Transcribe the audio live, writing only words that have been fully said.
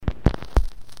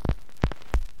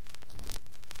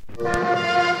So I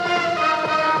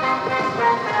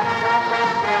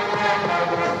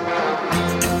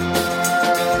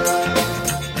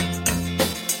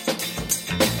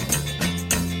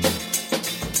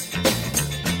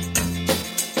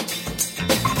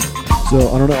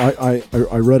don't know.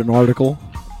 I read an article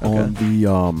on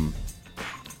the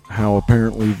how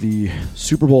apparently the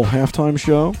Super Bowl halftime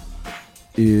show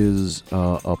is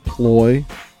a ploy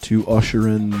to usher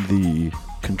in the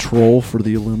control for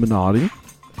the Illuminati.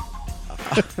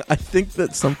 I think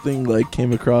that something like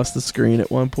came across the screen at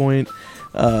one point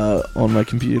on my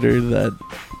computer that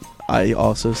I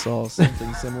also saw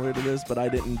something similar to this, but I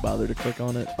didn't bother to click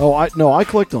on it. Oh, I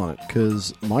clicked on it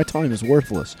because my time is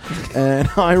worthless, and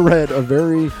I read a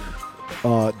very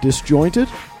disjointed,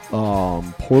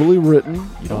 poorly written.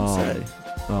 You don't say.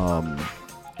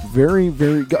 Very,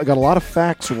 very got a lot of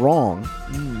facts wrong,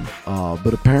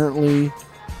 but apparently,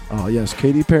 yes,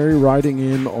 Katy Perry riding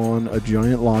in on a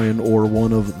giant lion or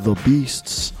one of the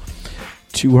beasts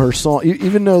to her song,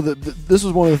 even though this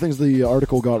was one of the things the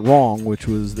article got wrong, which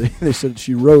was they said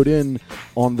she rode in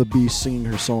on the beast singing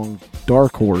her song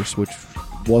Dark Horse, which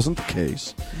wasn't the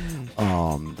case.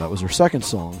 That was her second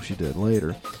song she did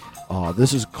later.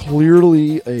 This is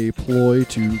clearly a ploy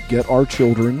to get our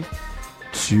children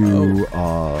to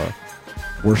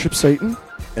worship Satan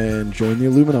and join the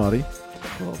Illuminati,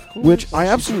 which I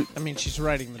absolutely... I mean, she's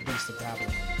riding the beast of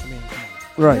Babylon. I mean, come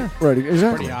on. Right, right,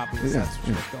 exactly. Pretty obvious that's what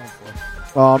she's going for.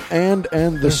 And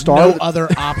the There's star... no other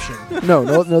option. no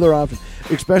other option.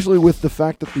 Especially with the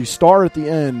fact that the star at the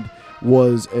end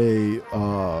was a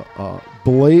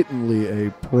blatantly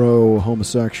a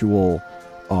pro-homosexual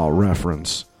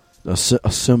reference, a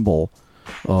symbol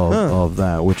of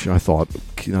that, which I thought,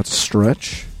 that's a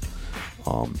stretch.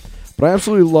 But I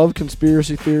absolutely love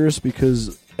conspiracy theorists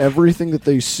because everything that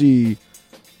they see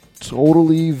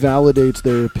totally validates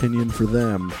their opinion for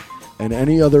them, and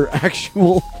any other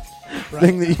actual...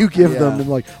 thing that you give them, and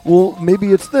like, well,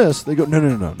 maybe it's this. They go, no.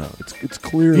 It's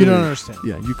clearly You don't understand.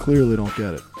 Yeah, you clearly don't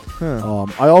get it.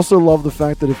 I also love the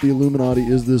fact that if the Illuminati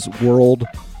is this world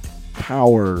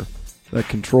power that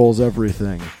controls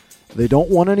everything, they don't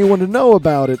want anyone to know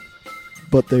about it,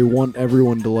 but they want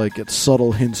everyone to like get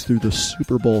subtle hints through the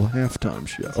Super Bowl halftime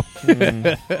show.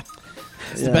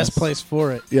 It's the best place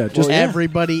for it. Yeah, just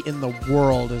everybody in the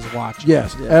world is watching.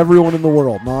 Yes, everyone in the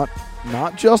world, not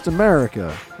just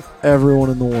America. Everyone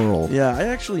in the world. Yeah, I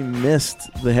actually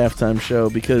missed the halftime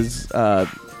show because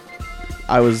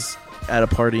I was at a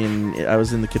party and I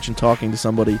was in the kitchen talking to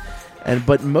somebody,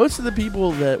 but most of the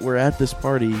people that were at this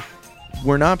party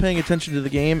were not paying attention to the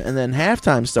game, and then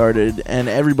halftime started and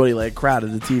everybody like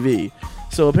crowded the TV.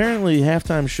 So apparently,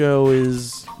 halftime show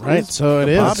is right. So it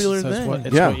is popular thing.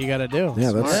 It's what you got to do.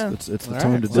 Yeah, it's the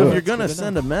time to do So it. if you're gonna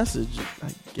send a message,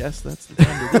 I guess that's the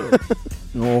time to do it.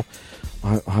 Well,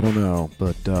 I don't know,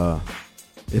 but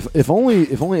if only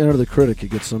Enter the Critic could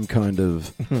get some kind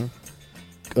of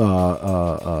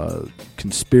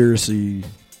conspiracy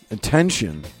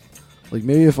intention. Like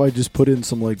maybe if I just put in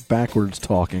some like backwards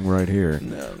talking right here,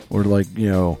 or like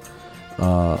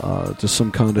just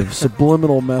some kind of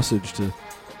subliminal message to,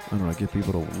 I don't know, get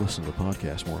people to listen to the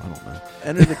podcast more. I don't know.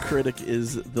 Enter the Critic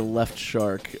is the left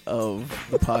shark of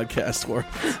the podcast world.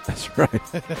 That's right.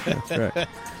 That's right.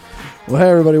 Well, hey,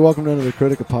 everybody. Welcome to Enter the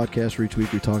Critic, a podcast where each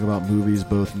week we talk about movies,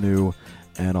 both new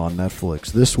and on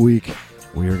Netflix. This week,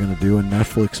 we are going to do a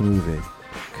Netflix movie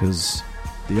because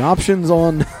the options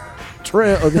on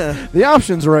the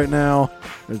options right now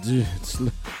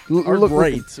are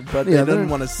great, but they didn't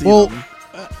want to see them.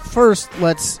 First,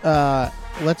 let's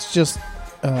just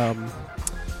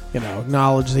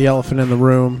acknowledge the elephant in the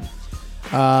room.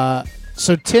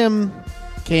 So Tim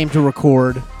came to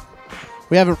record.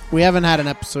 We haven't had an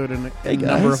episode in a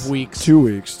number of weeks. 2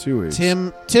 weeks.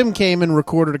 Tim came and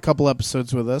recorded a couple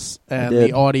episodes with us, and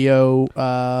the audio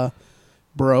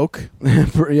broke.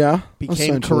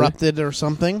 Became corrupted or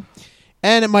something.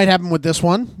 And it might happen with this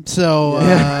one. So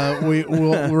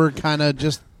we're kind of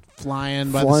just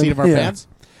flying by the seat of our pants.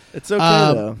 It's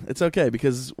okay though. It's okay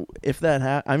because if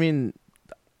that I mean,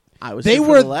 I was. They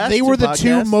were the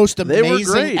two most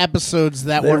amazing episodes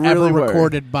that were ever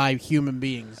recorded by human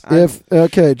beings. Just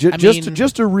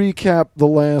to recap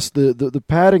the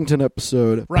Paddington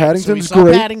episode. Right, Paddington's so we saw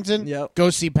great. Paddington. Yep.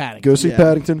 Go see Paddington.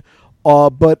 Paddington.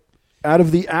 But out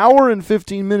of the hour and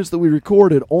 15 minutes that we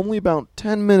recorded, only about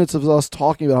 10 minutes of us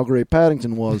talking about how great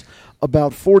Paddington was.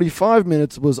 About 45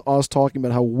 minutes was us talking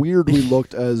about how weird we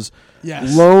looked as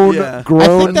lone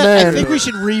grown men. I think we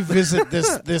should revisit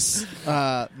this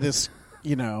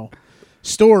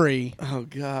story. Oh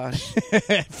gosh,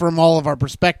 from all of our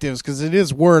perspectives, because it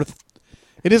is worth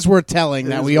It is worth telling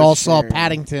that is we worth all saw sharing.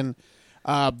 Paddington,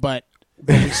 but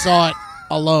we saw it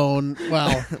alone.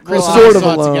 Well, Chris Well, and I sort of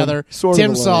saw alone. it together. Sort of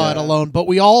Tim alone, saw it yeah. alone, but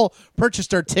we all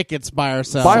purchased our tickets by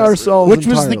ourselves. By ourselves which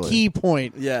was the entirely. key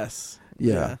point. Yes.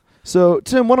 Yeah. So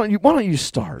Tim, why don't you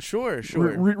start? Sure.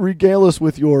 Regale us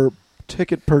with your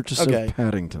ticket purchase Okay. of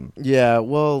Paddington. Yeah,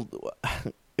 well,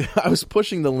 I was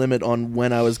pushing the limit on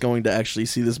when I was going to actually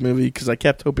see this movie because I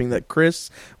kept hoping that Chris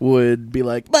would be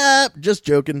like, bah, just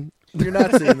joking. You're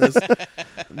not seeing this.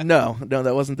 No,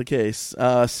 that wasn't the case.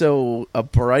 So a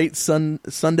bright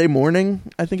Sunday morning,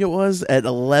 I think it was, at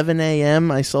 11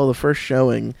 a.m., I saw the first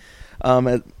showing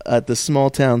at the small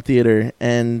town theater,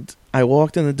 and I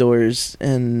walked in the doors,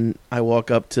 and I walk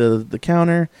up to the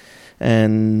counter,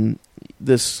 and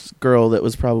this girl that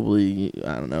was probably,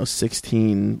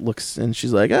 16 looks, and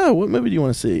she's like, oh, what movie do you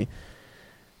want to see?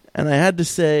 And I had to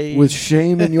say... With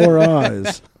shame in your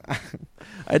eyes.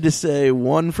 I had to say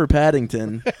one for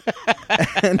Paddington.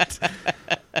 And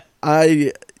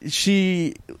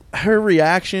her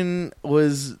reaction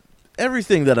was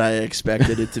everything that I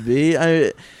expected it to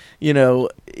be.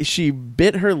 She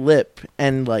bit her lip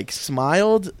and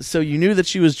smiled, so you knew that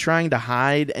she was trying to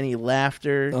hide any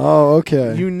laughter. Oh,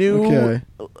 okay. You knew,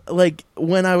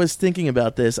 when I was thinking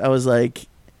about this, I was like,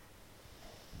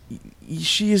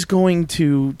 she is going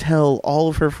to tell all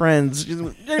of her friends,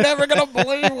 you're never going to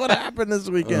believe what happened this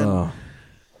weekend.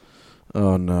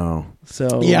 Oh no.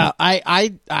 So Yeah,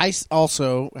 I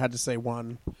also had to say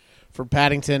one for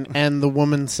Paddington, and the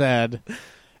woman said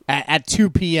at 2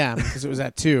 p.m. because it was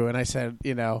at 2, and I said,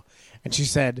 and she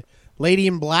said, Lady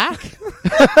in Black?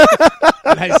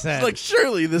 And I said,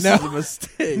 surely this No. is a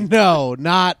mistake. no,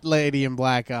 not Lady in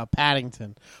Black,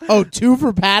 Paddington. Oh, 2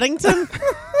 for Paddington?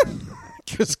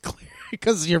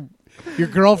 Because your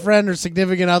girlfriend or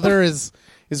significant other is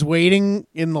waiting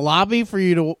in the lobby for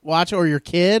you to watch, or your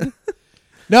kid?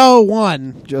 No,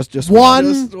 1. Just One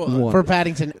Just one. for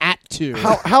Paddington at 2.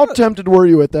 How tempted were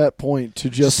you at that point to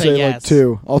just Say say yes.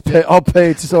 2? I'll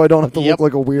pay so I don't have to Yep.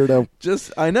 look like a weirdo.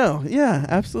 I know. Yeah,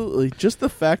 absolutely. Just the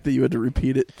fact that you had to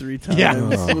repeat it 3 times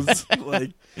Yeah. was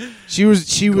like, She was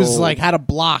Gold. had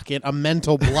a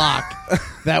mental block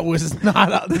that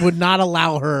would not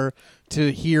allow her to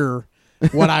hear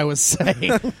what I was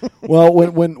saying. Well,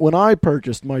 when I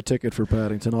purchased my ticket for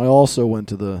Paddington, I also went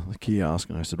to the kiosk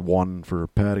and I said 1 for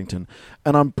Paddington,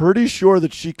 and I'm pretty sure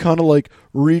that she kind of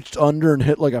reached under and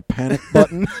hit a panic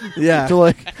button yeah.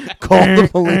 to call the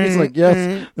police.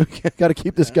 Yes, got to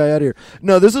keep this guy out of here.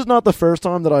 No, this is not the first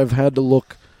time that I've had to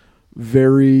look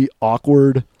very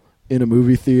awkward in a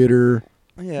movie theater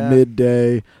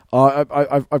midday.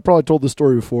 I've probably told this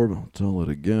story before, but I'll tell it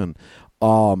again.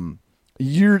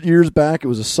 Years back, it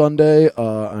was a Sunday.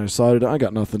 I decided I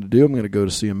got nothing to do. I'm going to go to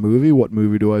see a movie. What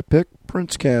movie do I pick?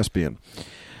 Prince Caspian.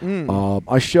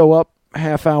 I show up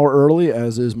half hour early,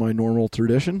 as is my normal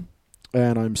tradition,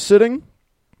 and I'm sitting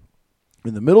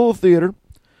in the middle of the theater,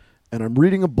 and I'm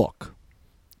reading a book,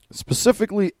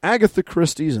 specifically Agatha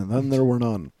Christie's, and Then There Were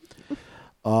None.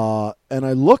 And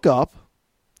I look up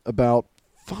about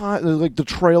 5, the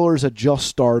trailers had just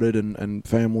started, and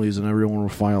families and everyone were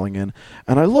filing in.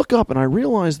 And I look up and I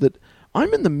realize that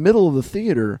I'm in the middle of the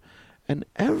theater, and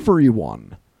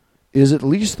everyone is at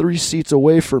least 3 seats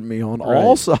away from me on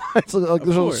all sides. There's a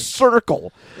course.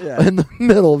 circle in the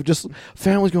middle of just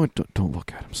families going, don't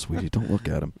look at him, sweetie, don't look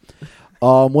at him.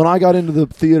 When I got into the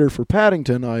theater for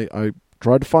Paddington, I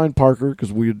tried to find Parker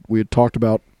because we had talked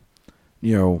about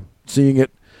seeing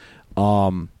it.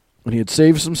 And he had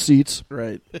saved some seats.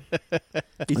 Right.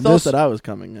 He And thought that I was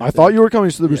coming. I thought you were coming,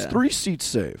 so there was Yeah. 3 seats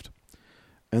saved.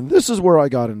 And this is where I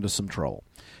got into some trouble.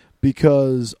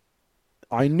 Because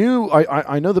I know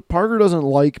that Parker doesn't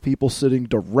like people sitting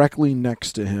directly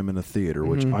next to him in a theater,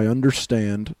 which I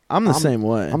understand. I'm the same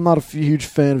way. I'm not a huge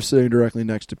fan of sitting directly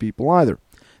next to people either.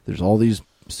 There's all these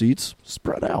seats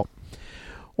spread out.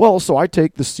 Well, so I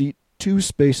take the seat 2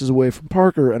 spaces away from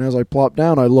Parker, and as I plop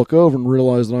down, I look over and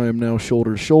realize that I am now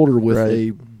shoulder to shoulder with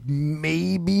a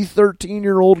maybe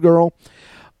 13-year-old girl.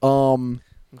 And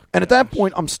at that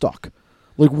point, I'm stuck.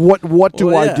 What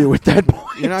do I do at that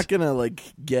point? You're not gonna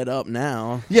get up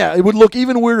now. Yeah, it would look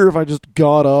even weirder if I just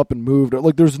got up and moved.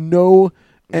 There's no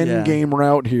end game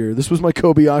route here. This was my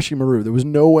Kobayashi Maru. There was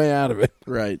no way out of it.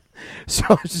 Right. So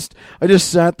I just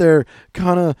sat there,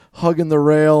 kind of hugging the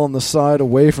rail on the side,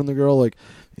 away from the girl.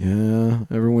 Yeah,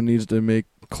 everyone needs to make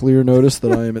clear notice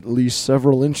that I am at least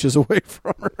several inches away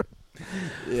from her.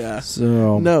 Yeah.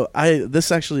 So No,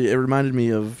 this actually, it reminded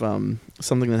me of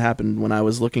something that happened when I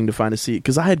was looking to find a seat,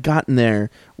 because I had gotten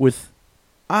there with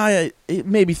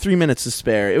maybe 3 minutes to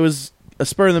spare. It was a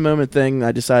spur of the moment thing.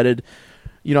 I decided,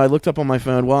 I looked up on my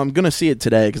phone. Well, I'm going to see it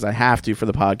today because I have to for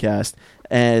the podcast.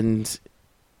 And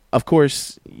of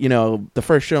course, the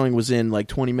first showing was in like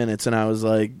 20 minutes, and I was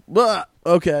like,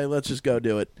 okay, let's just go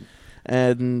do it.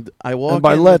 And I walked. And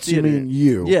by in let's, the you theater. mean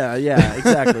you. Yeah,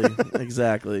 exactly,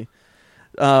 exactly.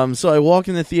 So I walk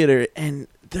in the theater, and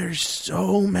there's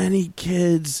so many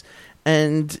kids,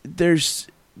 and there's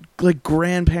like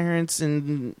grandparents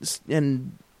and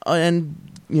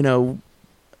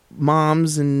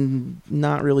moms and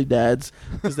not really dads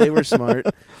because they were smart.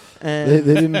 And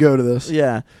They didn't go to this.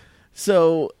 yeah.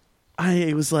 So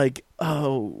I was like,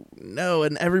 oh no,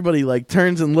 and everybody like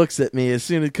turns and looks at me as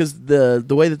soon as, because the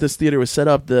way that this theater was set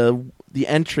up, the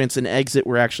entrance and exit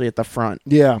were actually at the front.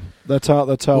 Yeah, that's how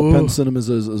Ooh. Penn Cinemas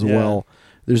is as Yeah. well.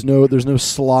 There's no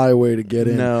sly way to get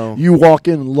in. No. You walk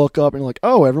in and look up and you're like,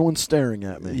 oh, everyone's staring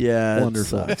at me. Yeah,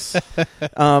 Wonderful. It sucks.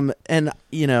 And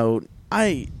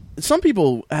some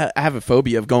people have a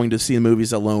phobia of going to see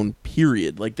movies alone.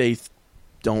 Period. Like they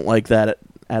don't like that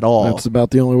at all. That's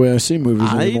about the only way I see movies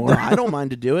anymore. I don't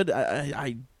mind to do it.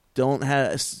 I don't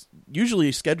have.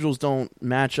 Usually schedules don't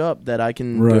match up that I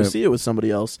can go Right. see it with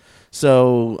somebody else.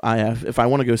 So if I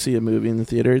want to go see a movie in the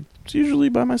theater, it's usually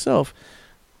by myself.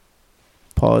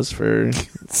 Pause for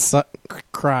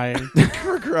Crying.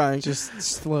 for crying. Just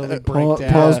slowly break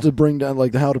down. Pause to bring down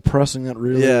like how depressing that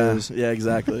really is. Yeah,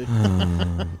 exactly.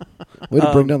 Way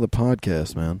to bring down the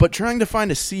podcast, man. But trying to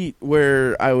find a seat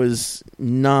where I was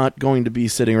not going to be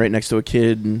sitting right next to a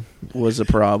kid was a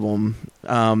problem.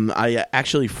 I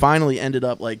actually finally ended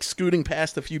up like scooting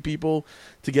past a few people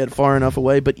to get far enough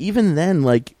away. But even then,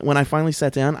 like when I finally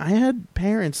sat down, I had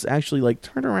parents actually like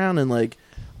turn around and like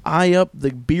eye up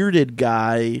the bearded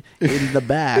guy in the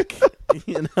back.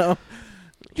 You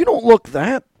You don't look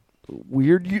that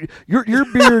weird. Your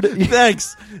beard.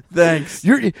 Thanks.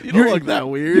 You don't look that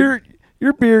weird.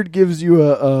 Your beard gives you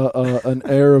an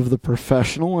air of the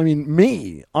professional. I mean,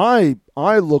 me, I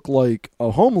look like a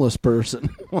homeless person.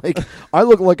 Like I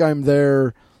look like I'm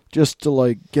there just to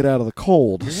like get out of the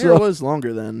cold. Your hair was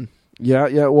longer then. Yeah,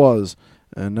 it was.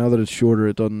 And now that it's shorter,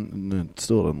 it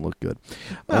still doesn't look good.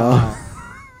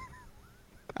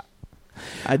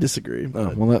 I disagree.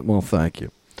 Well, thank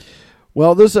you.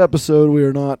 Well, this episode we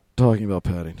are not talking about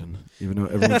Paddington, even though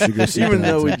everyone should go see. Even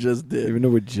Paddington. though we just did. Even though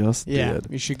we just Yeah, did.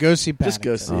 you should go see Paddington. Just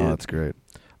go see Oh, it. that's great.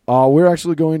 We're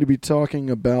actually going to be talking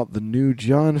about the new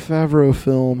Jon Favreau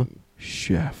film,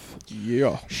 Chef.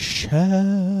 Yeah.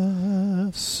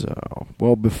 Chef. So,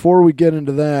 well, before we get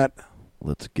into that,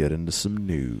 let's get into some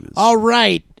news. All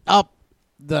right, I'll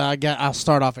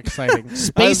start off exciting.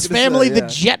 Space gonna Family, say, The yeah.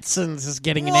 Jetsons is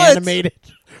getting an What? animated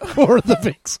for the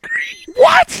big screen.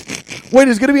 What? Wait,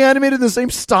 is it going to be animated in the same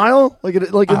style? Or Who is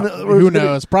it gonna-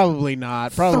 knows? Probably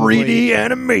not. Probably 3D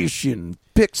animation,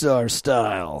 Pixar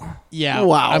style. Yeah.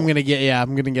 Wow. I'm gonna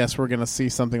guess we're gonna see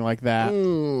something like that.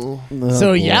 Oh,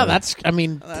 So yeah, boy. that's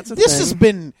a This has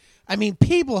been.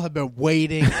 People have been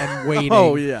waiting and waiting.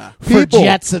 Oh yeah. For People-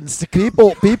 Jetsons to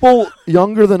come. People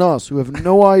younger than us who have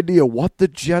no idea what the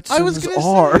Jetsons I was gonna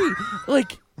are. say,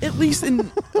 like, at least in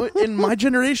my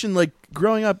generation, like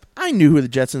growing up, I knew who the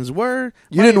Jetsons were.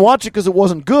 You didn't watch it because it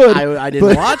wasn't good. I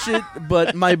didn't watch it,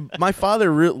 but my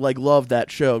father loved that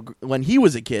show when he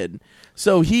was a kid.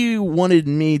 So he wanted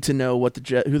me to know what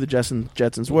who the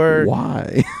Jetsons were.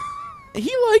 Why?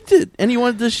 He liked it, and he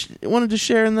wanted to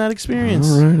share in that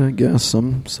experience. All right, I guess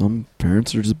some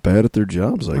parents are just bad at their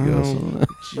jobs. I guess. Oh,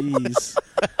 jeez.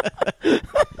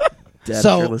 Dad,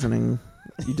 So- if you're listening,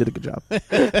 you did a good job.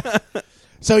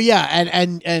 So yeah,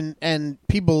 and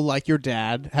people like your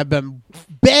dad have been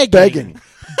begging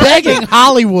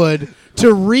Hollywood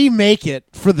to remake it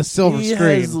for the silver He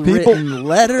screen. has People- written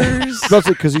letters. That's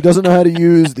it because he doesn't know how to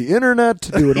use the internet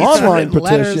to do an He's online written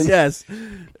letters. petition. Yes.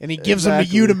 And he gives them to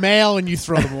you to mail, and you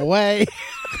throw them away.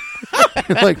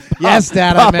 Like, Yes,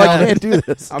 Dad, I Pop, mailed I it. can't do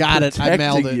this. I'm Got it. I protecting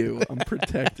mailed it. you. I'm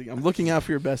protecting. I'm looking out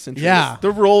for your best interest. Yeah. The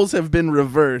roles have been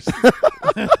reversed.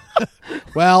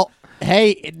 Well,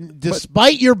 hey,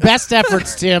 despite your best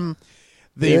efforts, Tim,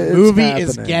 the It's movie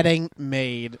is happening. getting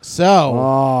made.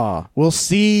 So we'll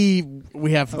see.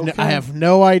 I have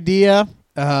no idea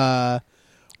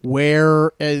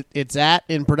where it's at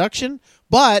in production,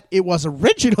 but it was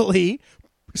originally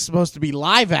supposed to be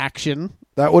live action.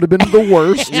 That would have been the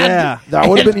worst. Yeah. That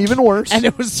would have been even worse. And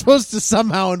it was supposed to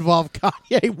somehow involve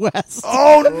Kanye West.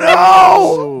 Oh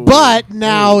no! But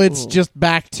now it's just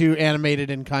back to animated,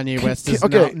 and Kanye West is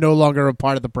Okay. no longer a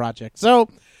part of the project. So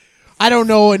I don't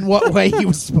know in what way he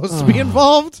was supposed to be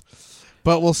involved,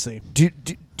 but we'll see. Do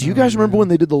you guys remember when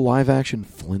they did the live action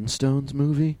Flintstones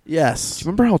movie? Yes. Do you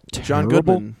remember how terrible? John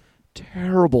Goodman.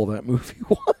 terrible that movie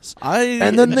was.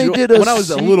 And then they did a when I was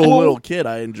a sequel. little kid,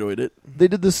 I enjoyed it. They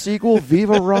did the sequel,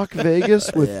 Viva Rock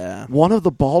Vegas, with Yeah. one of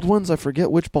the Baldwins. I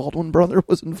forget which Baldwin brother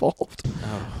was involved.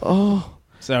 Oh,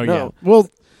 So No. yeah, well,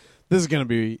 this is gonna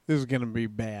be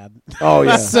bad. oh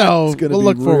yeah. So It's gonna we'll be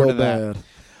look forward real to that. bad.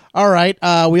 All right.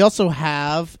 We also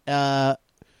have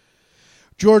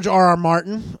George R.R.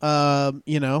 Martin.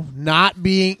 Not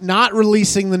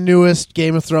releasing the newest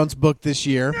Game of Thrones book this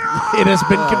year. It has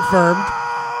been confirmed.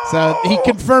 So he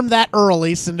confirmed that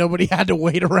early, so nobody had to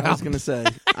wait around. I was gonna say.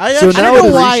 I So actually now don't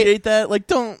it's- appreciate that. Like,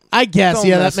 don't. I guess, Don't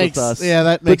yeah, that mess with makes us. that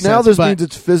But makes now sense. this but, means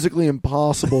it's physically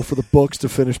impossible for the books to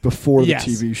finish before Yes.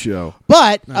 the TV show.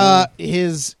 But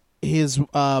his he has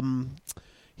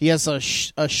some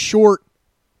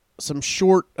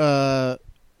short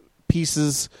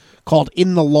pieces called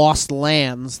In the Lost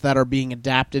Lands that are being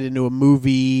adapted into a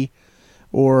movie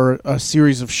or a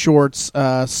series of shorts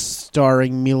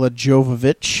starring Mila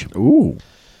Jovovich. Ooh.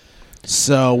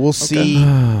 So we'll see.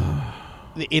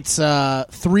 It's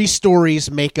 3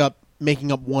 stories making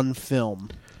up one film.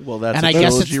 Well, that's And a I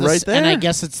guess it's trilogy right there. And I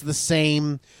guess it's the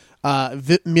same.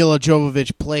 Mila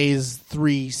Jovovich plays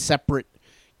 3 separate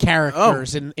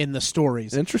characters in the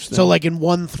stories. Interesting. So, like in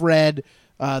one thread,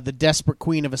 the desperate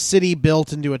queen of a city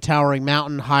built into a towering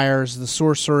mountain hires the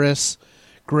sorceress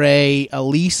Grey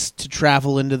Elise to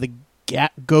travel into the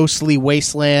ghostly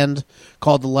wasteland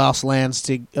called the Lost Lands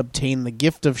to obtain the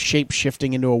gift of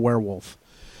shape-shifting into a werewolf.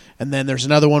 And then there's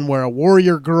another one where a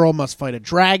warrior girl must fight a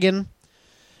dragon.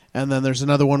 And then there's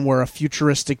another one where a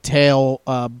futuristic tale,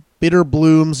 Bitter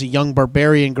Blooms, a young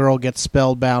barbarian girl gets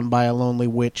spellbound by a lonely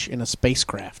witch in a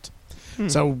spacecraft.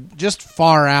 So just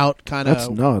far out kind That's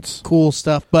of nuts. cool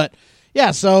stuff. But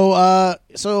yeah, so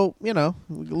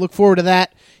look forward to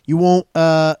that. You won't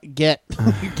get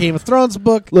Game of Thrones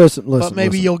book, Listen. but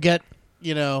maybe listen. you'll get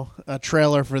a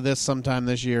trailer for this sometime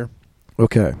this year.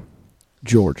 Okay,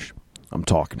 George, I'm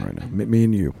talking right now. Me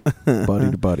and you,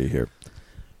 buddy to buddy here.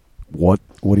 What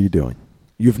are you doing?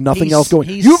 You have nothing else going.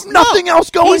 You have nothing else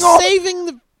going he's on.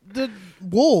 saving the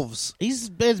wolves. He's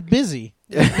busy.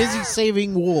 He's busy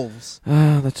saving wolves.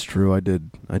 That's true. I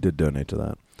did donate to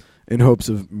that in hopes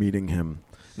of meeting him.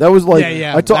 That was like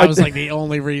that was like the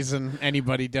only reason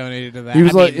anybody donated to that. He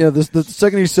was the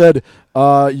second he said,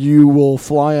 "You will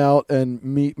fly out and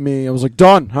meet me." I was like,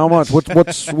 "Done. How much? What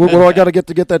do I got to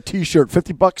get that T-shirt?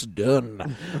 $50.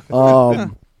 Done."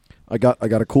 I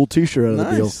got a cool T-shirt out of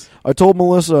the deal. Nice. I told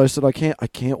Melissa, I said, I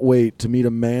can't wait to meet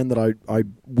a man that I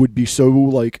would be so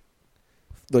like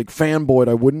fanboyed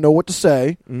I wouldn't know what to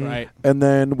say. right. And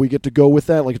then we get to go with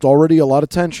that. Like, it's already a lot of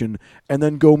tension. And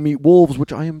then go meet wolves,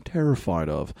 which I am terrified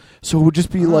of. So it would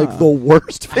just be like the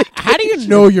worst vacation. How do you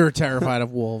know you're terrified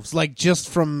of wolves? Like just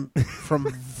from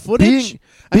footage?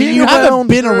 Being you haven't around-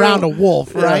 been around a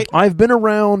wolf, right? I've been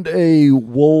around a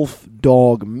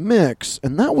wolf-dog mix,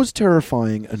 and that was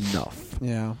terrifying enough.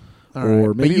 Yeah. All Or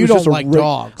right. maybe But it you was don't just a like ra-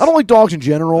 dogs. I don't like dogs in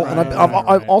general, and Right, I've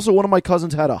right. also one of my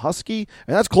cousins had a husky,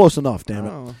 and that's close enough. Damn it!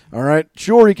 Oh. All right,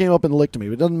 sure he came up and licked me,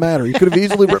 but it doesn't matter. He could have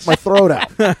easily ripped my throat out.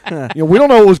 We don't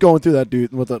know what was going through that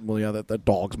dude. That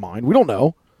dog's mind. We don't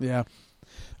know. Yeah.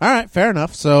 All right, fair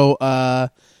enough. So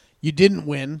you didn't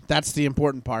win. That's the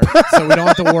important part. So we don't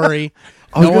have to worry.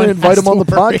 I was No going one to invite has him on the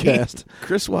to worry. podcast.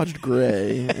 Chris watched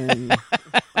Gray. And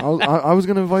I was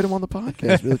going to invite him on the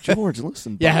podcast. Be like, George,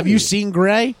 listen. Yeah, have buddy, you seen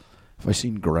Grey Have I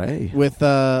seen Gray? with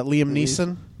Liam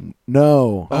Neeson?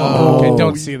 No. Oh, okay,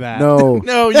 don't see that. No.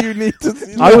 no, you need to.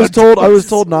 See I was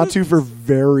told not to for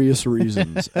various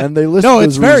reasons, and they listed No,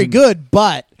 it's those very reasons. good,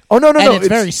 but Oh no, it's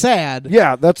very sad.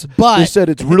 Yeah, that's. But they said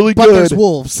it's really but good. there's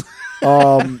wolves.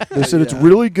 They said it's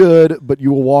really good, but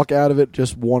you will walk out of it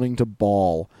just wanting to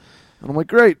bawl. And I'm like,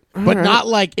 great, But all right. not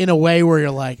like in a way where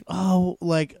you're like, oh.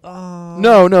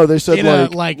 No, they said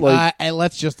In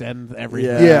let's just end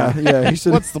everything. yeah. He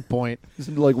said, What's the point? he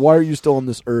said, like, why are you still on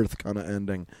this earth? Kind of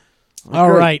ending. I'm like, All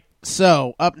great. right.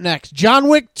 So up next, John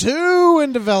Wick 2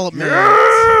 in development.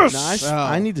 Nice. Oh.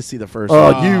 I need to see the first.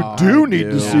 Oh, one. you do I need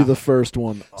to do. see the first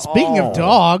one. Speaking Oh. of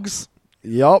dogs,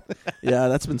 Yep. Yeah,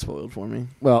 that's been spoiled for me.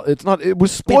 Well, it's not. It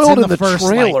was it's spoiled in the first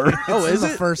trailer. Like, Oh, it's is in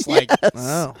the it? first like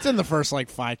Oh. it's in the first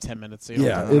like 5-10 minutes. So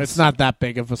Yeah, it's not that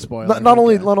big of a spoiler. Not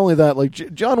only Okay. that, like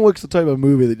John Wick's the type of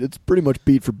movie that it's pretty much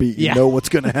beat for beat. You Yeah. know what's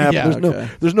going to happen. Yeah. Okay.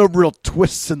 There's no real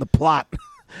twists in the plot.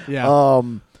 Yeah.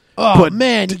 Oh, Oh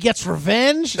man, he gets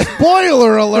revenge.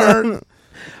 Spoiler alert.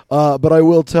 But I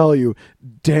will tell you,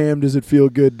 damn, does it feel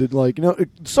good to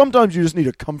sometimes you just need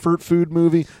a comfort food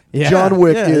movie. Yeah. John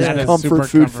Wick Yeah, is that is comfort super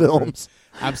food comfort films.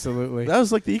 Absolutely. That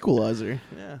was like the Equalizer.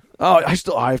 Yeah. Oh,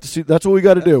 I have to see. That's what we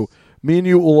got to do. Me and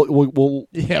you will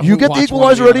Yeah, you we'll get the watch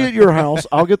Equalizer one or the ready at your house.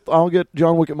 I'll get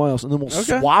John Wick at my house, and then we'll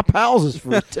Okay. swap houses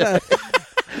for a day.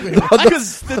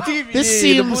 Because the DVD, This the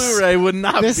seems- Blu-ray would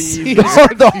not this be seems-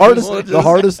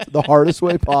 the hardest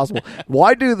way possible.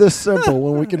 Why do this simple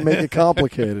when we can make it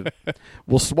complicated?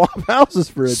 We'll swap houses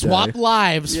for a Swap day.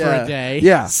 lives for Yeah. a day.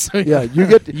 Yeah, So yeah. You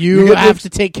get You get have to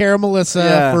take care of Melissa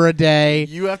Yeah. for a day.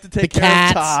 You have to take The care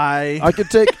cats. of Ty. I could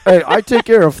take. Hey, I take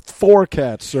care of 4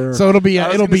 cats, sir. So it'll be I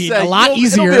was it'll gonna be say, a lot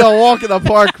easier. It'll be a walk in the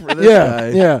park for this yeah, guy.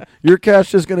 yeah. Your cat's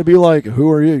just going to be like, "Who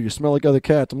are you? You smell like other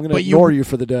cats. I'm going to But you- ignore you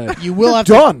for the day." You will have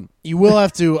to, Done. you will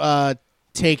have to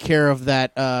take care of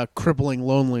that crippling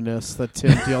loneliness that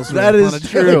Tim deals with. That on is a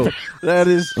true. daily- That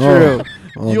is Oh. true.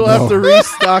 Oh, You'll no. have to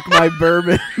restock my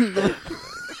bourbon.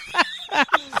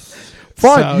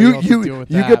 Fine. So you you'll have to deal you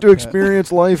with you that, get to but-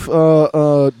 experience life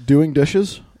doing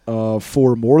dishes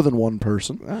for more than one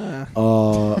person,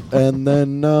 and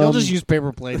then You'll just use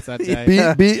paper plates that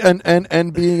day.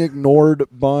 and being ignored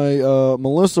by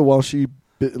Melissa while she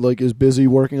is busy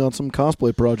working on some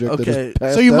cosplay project. That Okay. is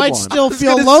past So you might deadline. still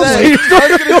feel gonna lonely. say- I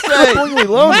was gonna say, Cripplingly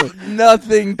lonely.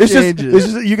 nothing It's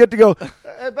changes. just you get to go.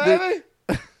 Hey,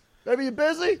 baby, you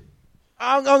busy?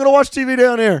 I'm going to watch TV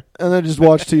down here, and then just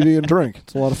watch TV and drink.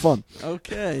 It's a lot of fun.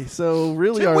 Okay, so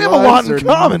really, See, our we have a lives lot in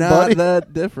are common, not buddy.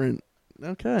 that different.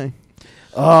 Okay.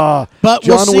 But John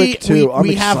we'll see. Wick 2. I'm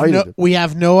we excited. we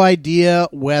have no idea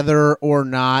whether or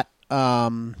not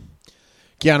Keanu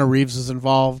Reeves is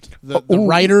involved. The Ooh,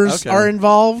 writers okay. are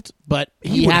involved, but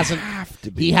he would hasn't. have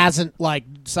to be. He hasn't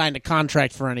signed a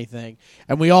contract for anything,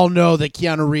 and we all know that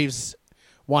Keanu Reeves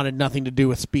wanted nothing to do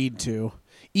with Speed 2,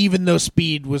 even though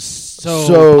Speed was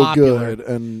so popular. good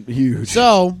and huge.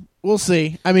 So we'll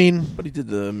see. I mean, But he did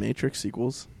the Matrix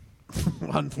sequels.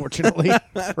 unfortunately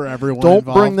for everyone Don't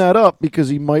involved. bring that up because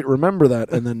he might remember that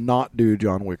and then not do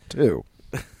John Wick 2.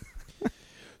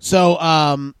 So,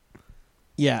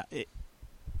 yeah.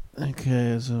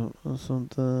 Okay, so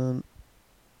something.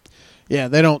 Yeah,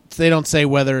 they don't say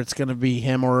whether it's going to be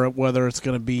him or whether it's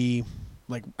going to be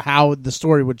how the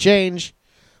story would change,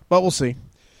 but we'll see.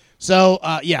 So,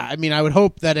 yeah, I mean, I would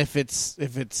hope that if it's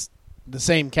the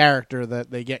same character that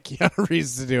they get Keanu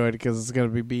Reeves to do it, because it's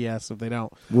going to be BS if they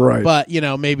don't. Right. But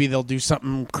maybe they'll do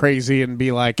something crazy and be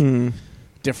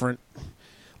different,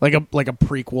 like a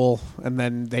prequel, and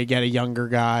then they get a younger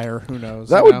guy, or who knows.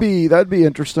 that'd be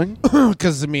interesting.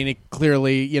 Because I mean, it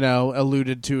clearly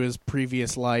alluded to his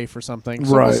previous life or something.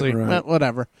 So Right, we'll see. right.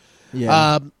 Whatever.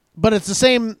 Yeah. But it's the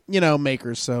same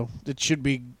makers, so it should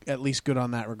be at least good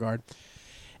on that regard.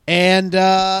 And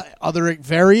other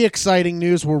very exciting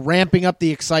news. We're ramping up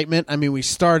the excitement. I mean, we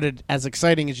started as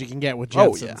exciting as you can get with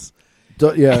Oh, Jetsons.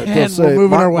 Yeah, And let's we're say moving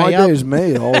my, our way my up. day's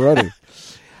made already.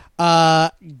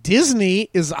 Disney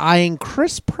is eyeing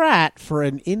Chris Pratt for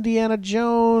an Indiana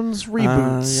Jones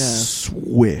reboot. Yes.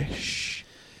 Swish.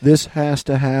 This has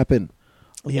to happen.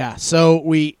 Yeah, so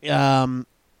we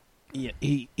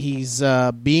he's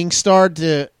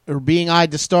being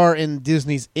eyed to star in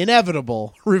Disney's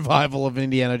inevitable revival of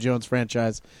Indiana Jones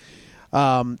franchise.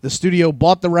 The studio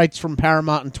bought the rights from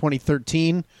Paramount in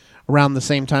 2013, around the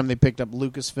same time they picked up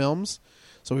Lucasfilms.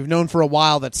 So we've known for a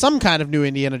while that some kind of new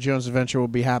Indiana Jones adventure will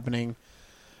be happening,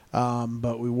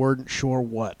 but we weren't sure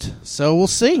what. So we'll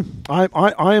see. I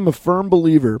am a firm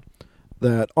believer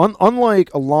that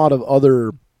unlike a lot of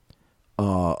other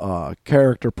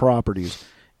character properties,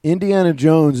 Indiana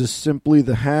Jones is simply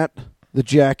the hat, the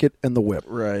jacket, and the whip.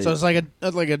 Right. So it's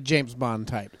like a James Bond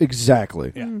type.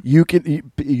 Exactly. Yeah.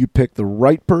 You pick the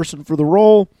right person for the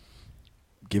role,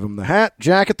 give him the hat,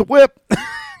 jacket, the whip.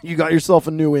 You got yourself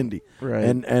a new Indy. Right.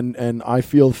 And I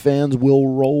feel fans will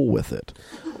roll with it.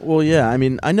 Well, yeah. I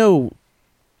mean, I know,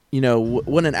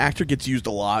 when an actor gets used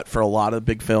a lot for a lot of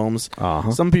big films,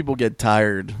 some people get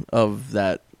tired of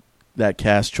that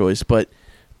cast choice. But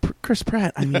Chris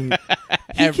Pratt, I mean,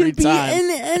 he Every can time. be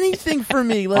in anything for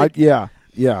me. Like Yeah.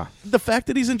 the fact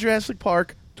that he's in Jurassic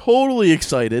Park, totally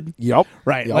excited. Yep.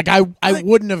 Right. Yep. Like I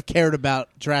wouldn't have cared about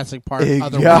Jurassic Park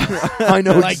otherwise. Yeah, I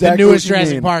know Like exactly the newest what you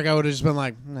Jurassic mean. Park, I would have just been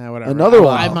like, nah, whatever. Another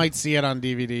one. I might see it on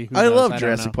DVD. Who I knows? love don't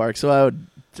Jurassic know. Park, so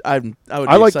I would be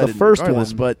I like the excited first regardless,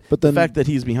 one, but but the then- fact that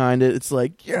he's behind it, it's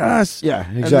like, yes. Yeah,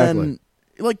 And exactly.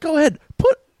 then, go ahead,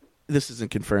 this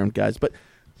isn't confirmed, guys, but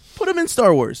put him in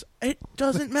Star Wars. It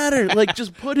doesn't matter.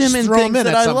 Just put him Just in throw him things in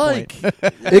that at I some like.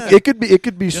 it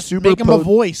could be Just super. make him a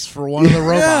voice for one of the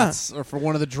robots or for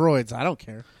one of the droids. I don't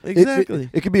care. Exactly.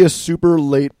 It could be a super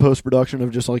late post production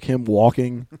of just like him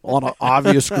walking on an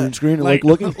obvious screen and like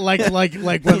looking. like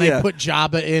when they Yeah. put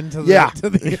Jabba into Yeah.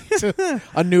 to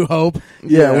A New Hope.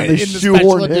 Yeah, when they in the shoehorn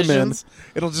special him in. editions,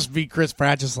 it'll just be Chris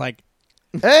Pratt, just like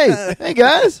Hey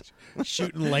guys,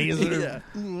 shooting laser.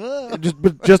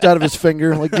 just out of his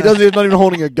finger. Like he's not even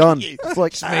holding a gun. It's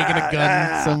like Just making a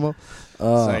gun symbol.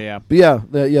 So yeah. But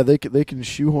yeah, they can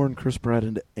shoehorn Chris Pratt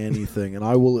into anything, and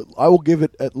I will give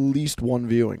it at least one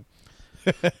viewing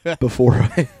before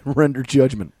I render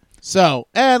judgment. So,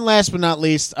 and last but not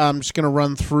least, I'm just going to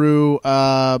run through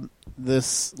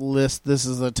this list. This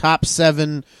is the top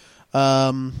 7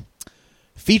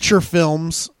 feature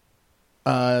films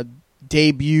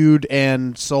debuted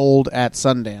and sold at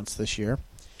Sundance this year.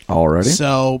 Already?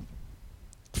 So,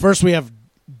 first we have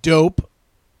Dope,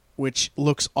 which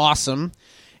looks awesome.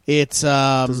 It's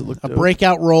a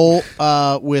breakout role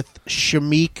with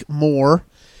Shameik Moore.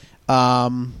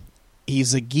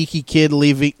 He's a geeky kid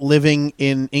living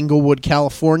in Inglewood,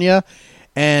 California,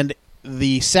 and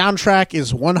the soundtrack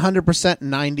is 100%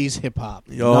 90s hip-hop.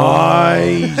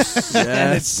 Nice.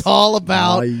 And it's all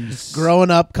about growing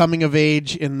up, coming of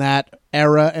age in that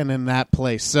era and in that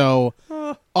place. So,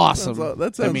 awesome.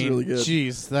 That sounds really good.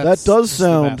 Jeez, That does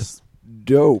sound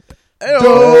dope.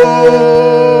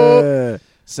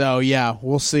 So yeah,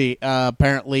 we'll see.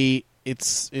 Apparently,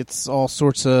 it's all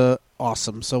sorts of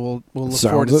awesome. So we'll look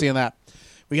forward to seeing that.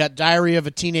 We got Diary of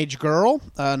a Teenage Girl,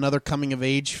 another coming of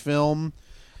age film,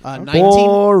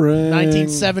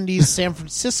 1970s San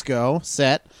Francisco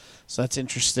set. So that's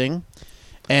interesting.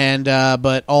 And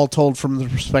but all told from the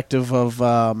perspective of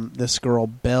this girl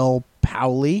Belle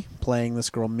Powley playing this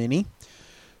girl Minnie.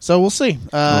 So we'll see.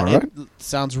 It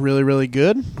sounds really, really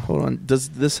good. Hold on. Does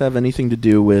this have anything to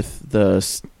do with the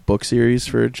book series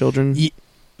for children?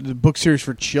 The book series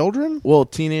for children? Well,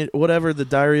 whatever, The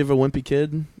Diary of a Wimpy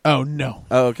Kid? Oh, no.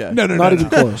 Oh, okay. No. Not even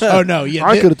close. Oh, no. Yeah,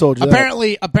 I could have told you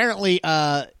apparently,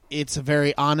 it's a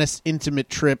very honest,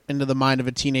 intimate trip into the mind of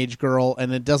a teenage girl,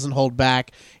 and it doesn't hold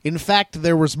back. In fact,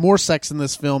 there was more sex in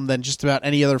this film than just about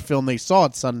any other film they saw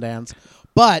at Sundance,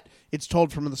 but it's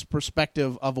told from the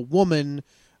perspective of a woman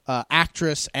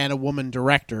actress and a woman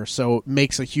director, so it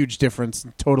makes a huge difference,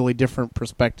 totally different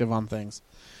perspective on things.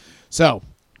 So,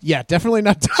 yeah, definitely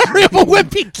not Diary of a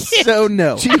Wimpy Kid. So,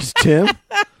 no. Jeez, Tim.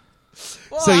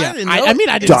 Well, so, yeah, I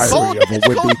didn't Diary of a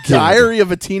Wimpy Kid. Diary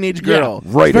of a Teenage Girl.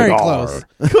 Yeah, rated very R. close.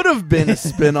 Could have been a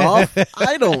spinoff.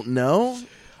 I don't know.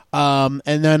 And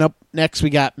then up next we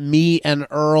got Me and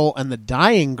Earl and the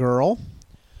Dying Girl,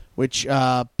 which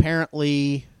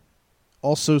apparently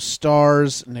also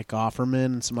stars Nick Offerman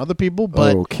and some other people,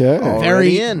 but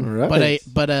very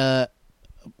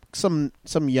some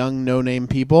young no-name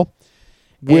people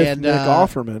with Nick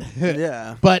Offerman.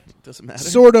 Yeah, but doesn't matter.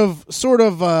 Sort of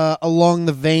along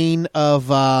the vein of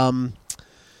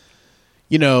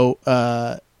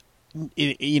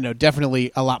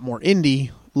definitely a lot more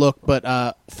indie look,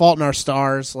 but Fault in Our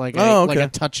Stars, like a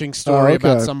touching story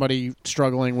about somebody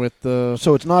struggling with the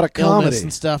so it's not a comedy illness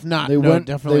and stuff. They went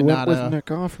with Nick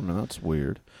Offerman. That's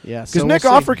weird. Yeah, because Nick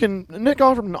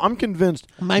Offerman, I'm convinced.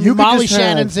 Molly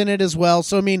Shannon's in it as well.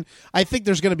 So I mean, I think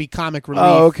there's going to be comic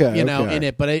relief, in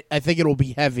it, but I think it'll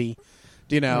be heavy.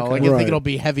 I think it'll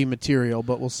be heavy material,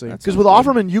 but we'll see. Because with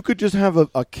Offerman, you could just have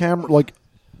a camera, like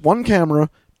one camera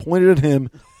pointed at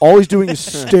him. All he's doing is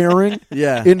staring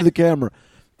into the camera.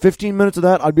 15 minutes of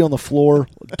that, I'd be on the floor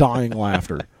dying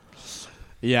laughter.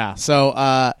 Yeah.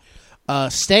 So,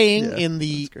 staying in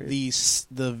the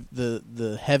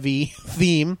heavy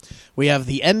theme, we have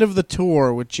The End of the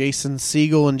Tour with Jason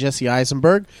Segel and Jesse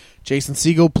Eisenberg. Jason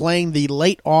Segel playing the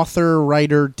late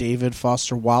writer David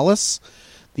Foster Wallace,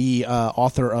 the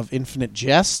author of Infinite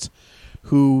Jest,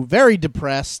 who very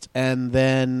depressed and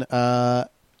then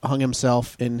hung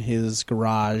himself in his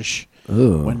garage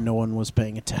when no one was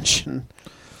paying attention.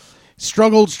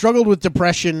 Struggled with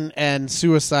depression and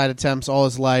suicide attempts all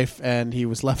his life, and he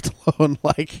was left alone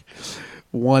like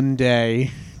one day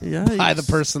by the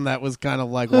person that was kind of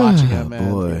like watching him.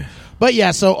 Boy. But yeah,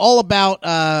 so all about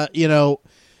the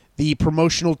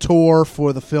promotional tour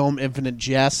for the film Infinite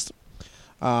Jest.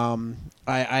 I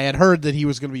had heard that he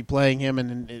was going to be playing him,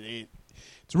 and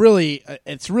it's really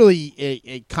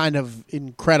a kind of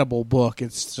incredible book.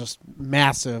 It's just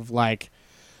massive,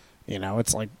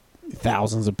 it's like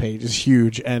thousands of pages,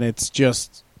 huge, and it's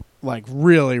just like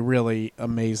really, really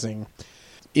amazing,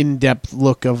 in-depth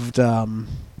look of. I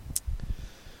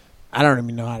don't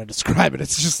even know how to describe it.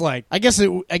 It's just like I guess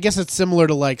it's similar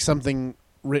to like something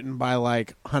written by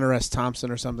like Hunter S. Thompson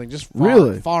or something. Just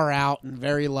far out and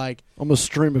very like almost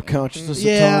stream of consciousness.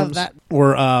 At times.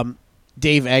 Or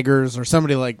Dave Eggers or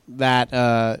somebody like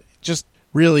that. Just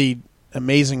really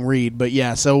amazing read. But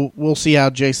yeah, so we'll see how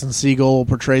Jason Segel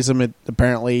portrays him. It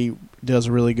apparently does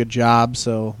a really good job,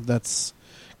 so that's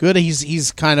good.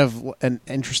 He's kind of an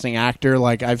interesting actor.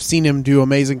 Like I've seen him do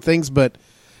amazing things, but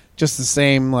just the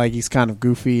same. Like he's kind of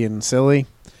goofy and silly.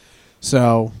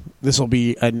 So this will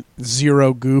be a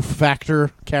zero goof factor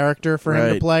character for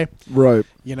him to play. Right.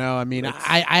 You know, I mean,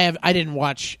 I didn't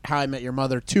watch How I Met Your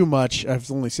Mother too much. I've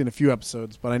only seen a few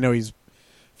episodes, but I know he's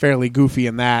fairly goofy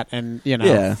in that. And, you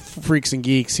know, Freaks and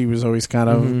Geeks, he was always kind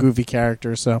of a goofy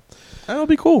character. So that'll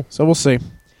be cool. So we'll see.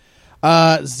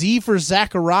 Z for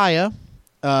Zachariah.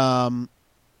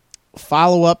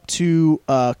 Follow-up to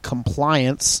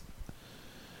Compliance,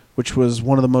 which was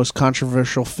one of the most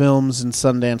controversial films in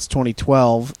Sundance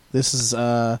 2012. This is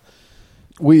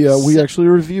we actually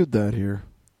reviewed that here.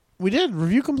 We did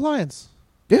review Compliance.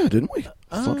 Yeah, didn't we?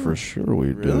 I thought for sure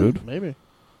we did. Maybe.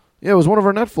 Yeah, it was one of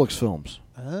our Netflix films.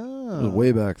 Oh. It was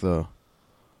way back though.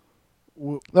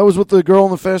 That was with the girl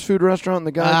in the fast food restaurant and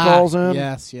the guy calls in.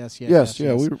 Yes.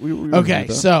 We okay,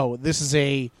 so this is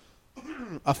a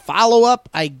follow-up.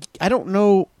 I don't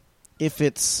know if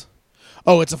it's...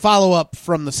 Oh, it's a follow-up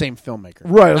from the same filmmaker.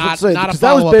 Right, I was going to say, because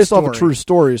that was based off a true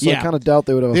story, so I kind of doubt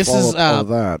they would have a follow-up of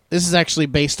that. This is actually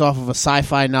based off of a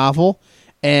sci-fi novel,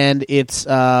 and it's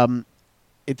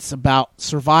about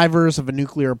survivors of a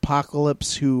nuclear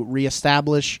apocalypse who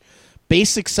reestablish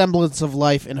basic semblance of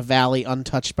life in a valley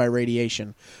untouched by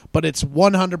radiation. But it's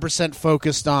 100%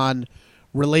 focused on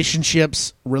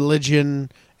relationships, religion,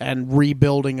 and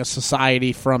rebuilding a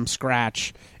society from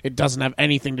scratch. It doesn't have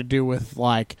anything to do with,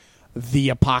 like, the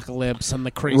apocalypse and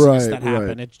the craziness that happen.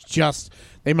 Right. It's just,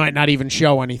 they might not even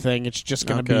show anything. It's just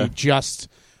going to be just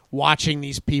watching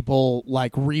these people,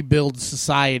 like, rebuild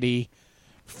society,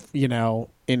 you know,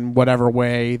 in whatever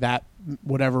way that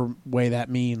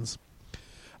means.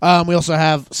 We also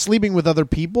have Sleeping with Other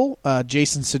People,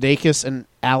 Jason Sudeikis and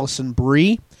Alison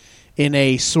Brie, in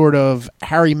a sort of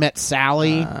Harry Met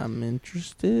Sally. I'm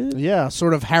interested. Yeah,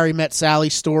 sort of Harry Met Sally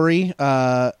story.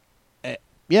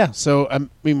 Yeah, so I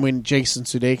mean, when Jason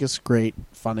Sudeikis, great,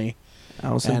 funny.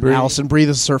 Alison Brie,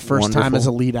 this is her first time as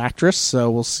a lead actress, so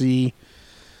we'll see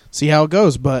how it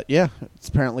goes. But yeah, it's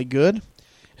apparently good.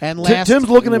 And last, Tim's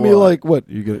looking at me like, what?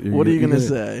 What are you going to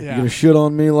say? You going to shit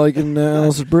on me like in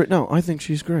Alison Brie? No, I think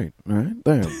she's great. All right,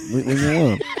 there. Leave me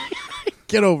alone.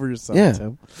 Get over yourself,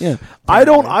 Tim. Yeah. I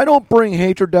don't bring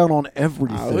hatred down on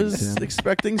everything. I was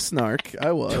expecting snark.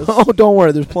 I was. Oh, don't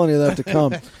worry. There's plenty of that to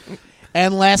come.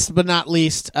 And last but not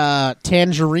least,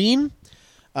 Tangerine.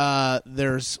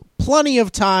 There's plenty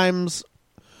of times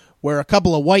where a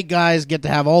couple of white guys get to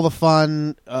have all the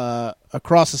fun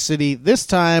across the city. This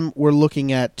time, we're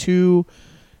looking at two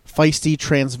feisty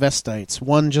transvestites.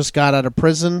 One just got out of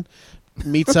prison,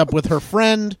 meets up with her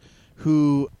friend,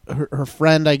 who her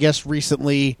friend, I guess,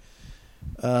 recently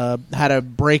had a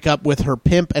breakup with her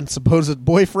pimp and supposed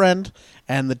boyfriend,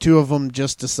 and the two of them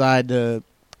just decide to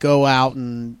go out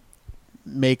and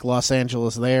make Los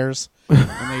Angeles theirs, and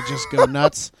they just go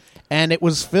nuts. And it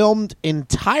was filmed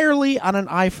entirely on an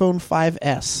iPhone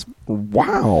 5S.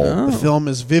 Wow. The film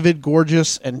is vivid,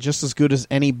 gorgeous, and just as good as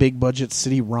any big-budget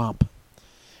city romp.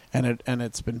 And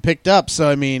it's been picked up, so,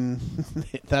 I mean,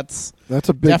 that's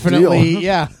a big definitely, deal.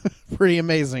 Yeah, pretty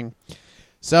amazing.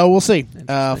 So we'll see.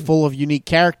 Full of unique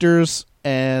characters,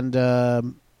 and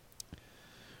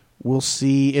we'll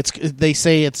see. They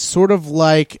say it's sort of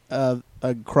like a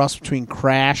cross between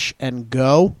Crash and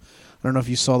Go. I don't know if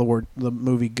you saw the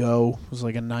movie Go. It was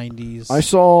like a 90s. I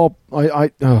saw.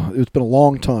 It's been a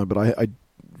long time, but I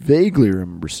vaguely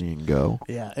remember seeing Go.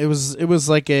 Yeah, it was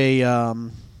like a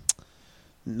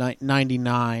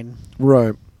 99.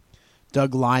 Right.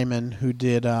 Doug Liman, who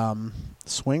did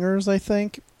Swingers, I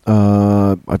think.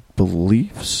 I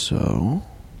believe so.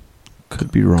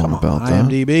 Could be wrong about that.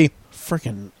 IMDb.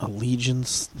 Freaking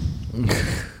Allegiance.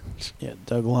 Yeah,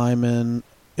 Doug Liman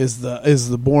is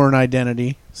the Bourne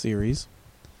Identity series.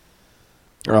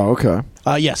 Oh, okay.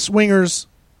 Yeah, Swingers,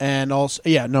 and also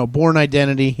Bourne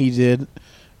Identity. He did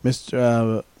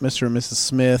Mr. and Mrs.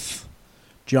 Smith,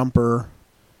 Jumper,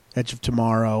 Edge of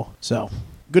Tomorrow. So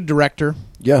good director.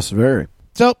 Yes, very.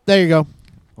 So there you go.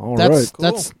 All right.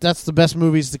 That's the best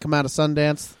movies to come out of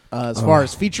Sundance as far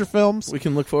as feature films. We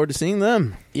can look forward to seeing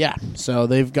them. Yeah, so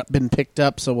they've been picked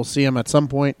up, so we'll see them at some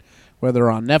point, whether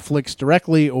on Netflix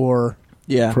directly or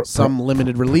some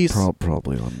limited release.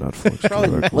 Probably on Netflix.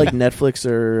 Probably like Netflix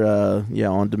or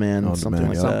on demand, something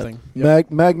like that.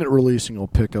 Yep. Magnet Releasing will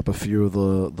pick up a few of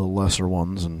the lesser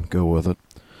ones and go with it.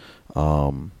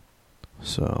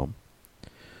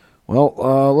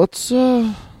 Let's.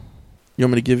 You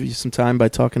want me to give you some time by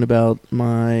talking about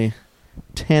my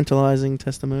tantalizing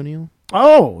testimonial?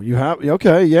 Oh, you have?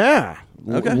 Okay, yeah.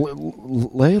 Okay.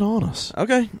 Lay it on us.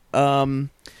 Okay.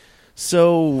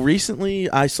 So recently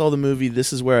I saw the movie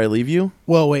This Is Where I Leave You.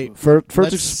 Well, wait. First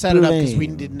let's set it up because we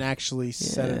explain. didn't actually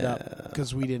set it up.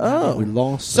 because we didn't. Oh. have We it.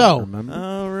 lost. So- that, remember?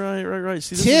 Oh, right.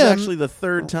 See, this Tim- is actually the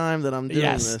third time that I'm doing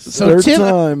Yes. this. So Third Tim-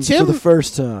 time Tim- for the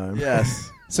first time. Yes.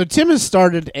 So Tim has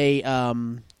started a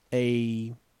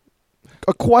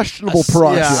A questionable A s-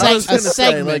 project. Yeah, I was a going to say,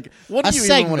 segment. like, what A do you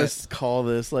even want segment. to call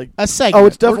this? Like, a segment. Oh,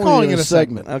 it's definitely We're calling a it a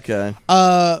segment. okay.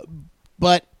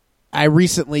 But I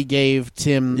recently gave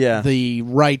Tim Yeah. the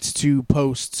rights to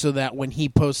post so that when he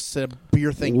posts a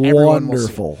beer thing, everyone will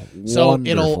see it. Wonderful. So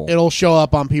Wonderful. it'll show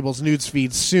up on people's news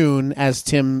feeds soon as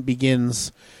Tim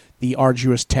begins the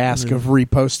arduous task of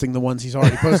reposting the ones he's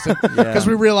already posted. Because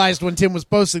we realized when Tim was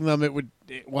posting them,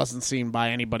 it wasn't seen by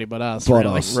anybody but us. But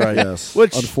really. us, Right. yes.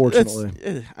 Which,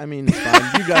 unfortunately. I mean, it's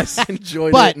fine. You guys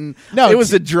enjoyed But, it. And no, it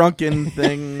was a drunken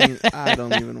thing. I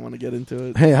don't even want to get into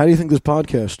it. Hey, how do you think this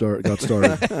podcast got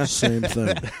started? Same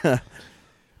thing.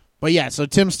 But yeah, so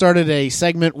Tim started a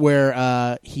segment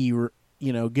where he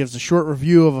gives a short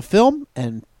review of a film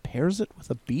and pairs it with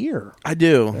a beer. I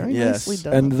do. Very yes. nicely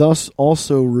done. And thus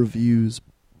also reviews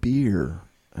beer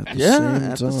at the Yeah, same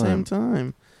at time. the same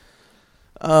time.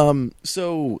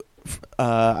 So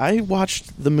I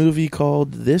watched the movie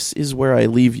called "This Is Where I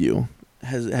Leave You."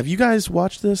 Have you guys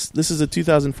watched this? This is a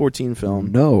 2014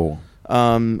 film. No.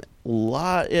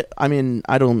 I mean,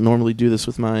 I don't normally do this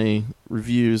with my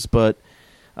reviews, but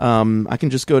I can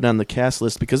just go down the cast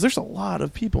list because there's a lot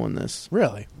of people in this.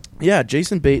 Really? Yeah,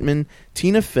 Jason Bateman,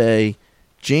 Tina Fey,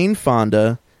 Jane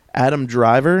Fonda, Adam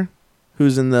Driver,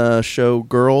 who's in the show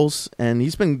Girls, and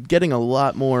he's been getting a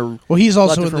lot more. Well, he's lot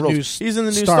also in the different new. roles. He's in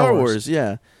the new Star Wars.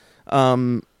 Yeah.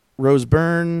 Rose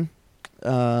Byrne,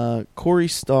 Corey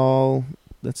Stahl.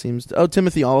 That seems.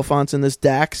 Timothy Oliphant's in this.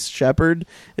 Dax Shepard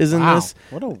is in Wow, this.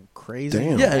 what a crazy.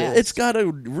 Damn. Yeah, cast. it's got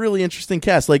a really interesting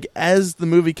cast. Like, as the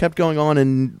movie kept going on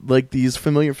and like these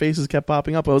familiar faces kept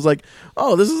popping up, I was like,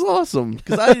 "Oh, this is awesome!"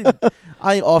 Because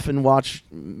I often watch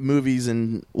movies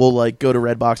and will like go to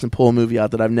Redbox and pull a movie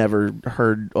out that I've never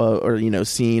heard or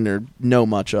seen or know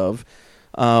much of.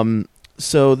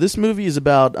 So this movie is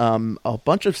about a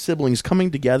bunch of siblings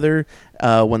coming together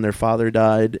when their father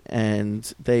died,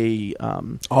 and they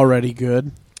already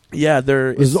good.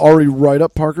 they're This is already right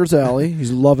up Parker's alley.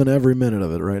 He's loving every minute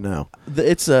of it right now.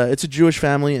 It's a Jewish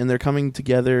family, and they're coming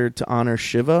together to honor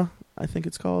Shiva, I think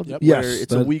it's called. Yep. Yes, where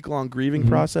it's a week-long grieving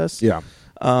process. Yeah.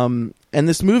 And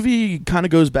this movie kind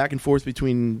of goes back and forth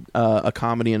between a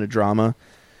comedy and a drama.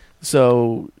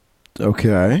 So,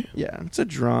 Okay. yeah, it's a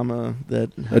drama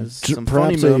that has some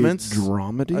perhaps funny moments. A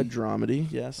dramedy? A dramedy,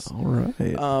 yes. All right.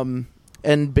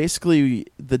 And basically,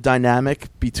 the dynamic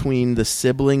between the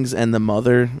siblings and the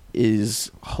mother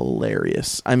is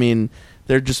hilarious. I mean,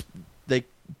 they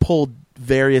pulled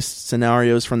various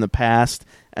scenarios from the past,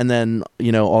 and then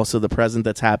also the present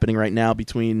that's happening right now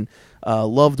between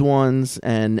loved ones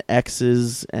and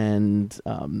exes, and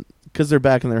because they're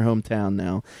back in their hometown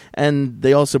now, and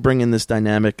they also bring in this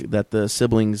dynamic that the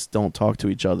siblings don't talk to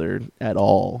each other at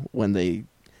all when they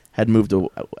had moved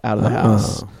out of the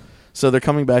house. So they're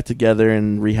coming back together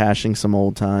and rehashing some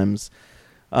old times.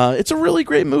 It's a really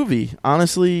great movie.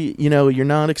 Honestly, you're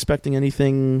not expecting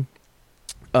anything,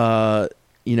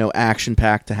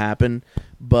 action-packed to happen,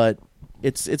 but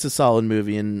it's a solid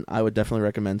movie, and I would definitely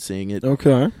recommend seeing it.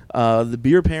 Okay. The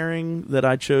beer pairing that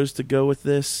I chose to go with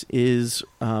this is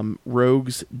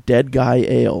Rogue's Dead Guy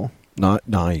Ale. Not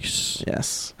nice.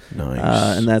 Yes.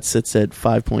 Nice. And that sits at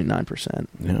 5.9%.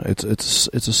 Yeah, it's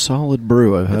a solid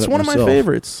brew. I've had It's it one of my myself.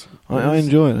 favorites. I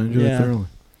enjoy it. I enjoy it thoroughly.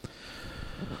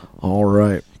 All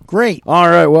right. Great. All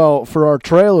right. Well, for our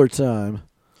trailer time,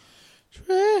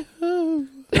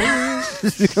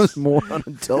 this becomes more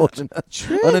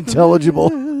unintelligible.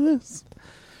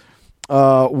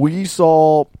 We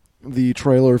saw the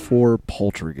trailer for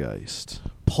Poltergeist.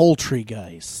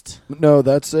 Poultrygeist. No,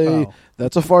 that's a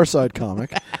Far Side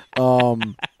comic.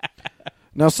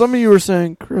 Now, some of you are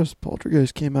saying, Chris,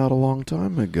 Poltergeist came out a long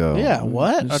time ago. Yeah,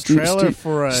 what? A trailer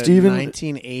for a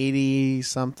 1980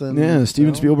 something? Yeah,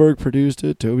 Steven Spielberg produced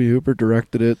it. Toby Hooper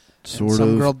directed it. Sort of.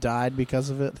 Some girl died because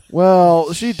of it.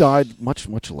 Well, she died much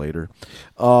later.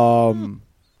 After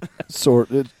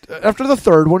the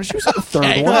third one, she was in the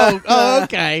third one.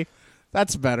 Okay.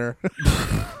 That's better.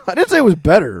 I didn't say it was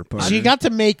better, but She got to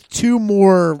make two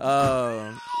more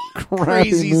crappy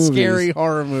crazy, movies. scary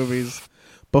horror movies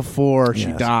before she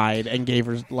Yes. died and gave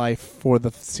her life for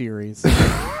the series,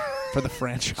 for the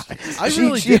franchise. I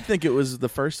really did think it was the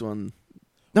first one.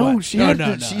 No, What? she No, had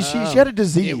no, no. she had a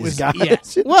disease. It was guys. yeah.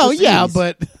 She had a Well, yeah, disease.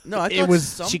 but No, I it thought was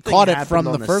something she caught it happened from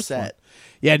the on first set. one.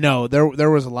 Yeah, no, there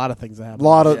was a lot of things that happened.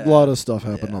 lot of stuff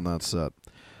happened on that set.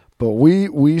 But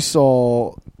we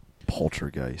saw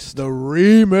Poltergeist. The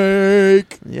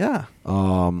remake. Yeah,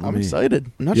 I'm I'm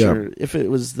excited. I'm not sure if it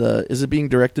was is it being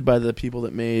directed by the people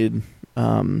that made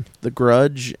The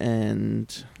Grudge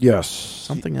and Yes.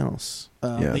 something else.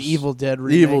 Yes. The Evil Dead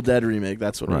remake. The Evil Dead remake.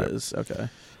 That's what Right. it is. Okay.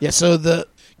 Yeah, so the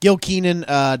Gil Keenan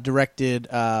directed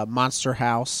Monster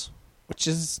House, which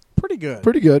is pretty good.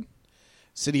 Pretty good.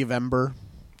 City of Ember,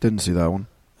 Didn't see that one.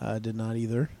 did not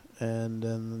either. And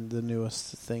then the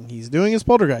newest thing he's doing is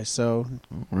Poltergeist, so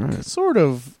All right. sort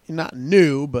of not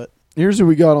new, but Here's who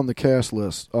we got on the cast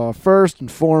list. First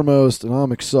and foremost, and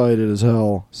I'm excited as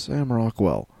hell, Sam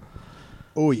Rockwell.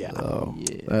 oh yeah,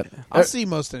 Yeah. I'll see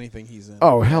most anything he's in.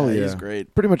 Oh, hell yeah. He's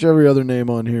great. Pretty much every other name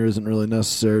on here isn't really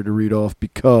necessary to read off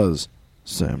because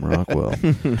Sam Rockwell.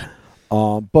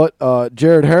 But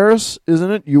Jared Harris is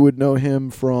in it. You would know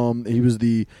him from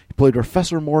he played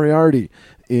Professor Moriarty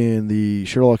in the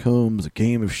Sherlock Holmes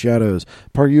Game of Shadows.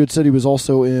 Parker, you had said he was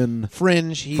also in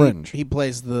Fringe. He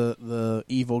plays the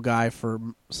evil guy for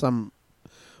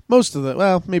most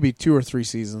of maybe 2 or 3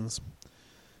 seasons.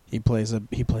 He plays a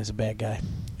bad guy.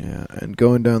 Yeah, and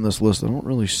going down this list, I don't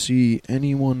really see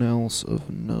anyone else of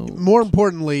note. More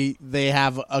importantly, they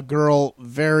have a girl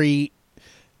very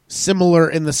similar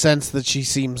in the sense that she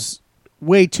seems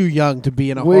way too young to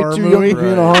be in a Way horror too movie. young to be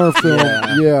in a horror film.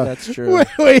 Yeah. That's true.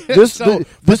 Wait, This- so- this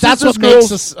but is that's this what makes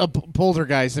girl's- us a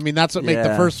poltergeist. I mean, that's what made the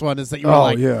Yeah. first one is that you were Oh,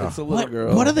 like, yeah. It's a little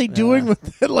girl. what are they doing Yeah.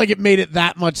 with it? Like, it made it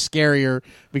that much scarier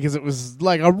because it was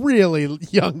like a really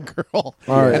young girl.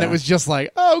 All right. And it was just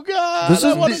like, oh, God, This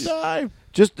I is want to the- die.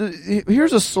 Just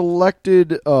here's a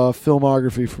selected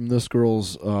filmography from this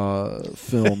girl's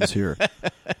films here.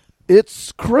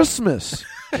 It's Christmas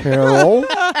Carol.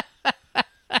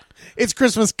 It's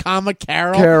Christmas, Carol.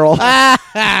 Carol. Is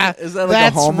that like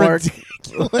That's a Hallmark?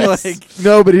 ridiculous. Like,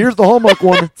 No, but here's the Hallmark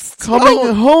one.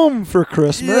 Coming home for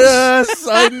Christmas. yes,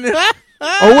 I know.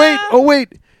 Oh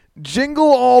wait.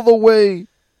 Jingle All the Way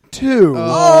 2.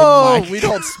 Oh, my we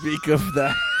don't speak of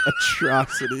that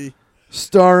atrocity.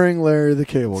 Starring Larry the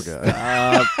Cable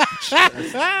Guy.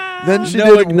 Then she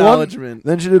No did acknowledgement.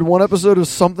 Then she did one episode of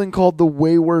something called The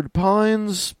Wayward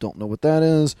Pines. Don't know what that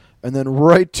is. And then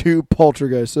right to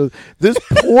Poltergeist. So this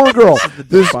poor girl,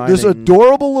 this defining-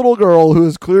 adorable little girl who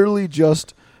has clearly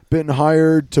just been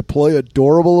hired to play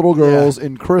adorable little girls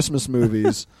in Christmas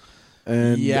movies.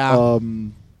 And Yeah.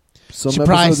 some She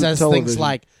probably episodes of says television. things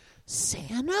like,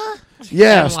 Santa?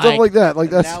 yeah, and stuff like- like that. Like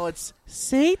that's Now it's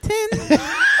Satan.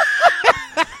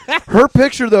 her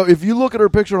picture though. If you look at her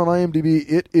picture on IMDb,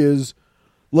 it is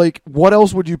like, what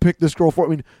else would you pick this girl for? I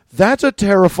mean, that's a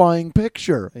terrifying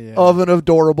picture Yeah. of an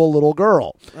adorable little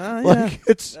girl. Like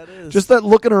it's that is. just that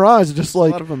look in her eyes, just a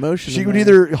like lot of emotion. she in would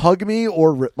there. either hug me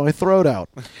or rip my throat out,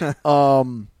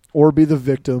 or be the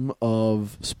victim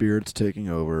of spirits taking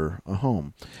over a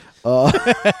home.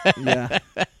 yeah.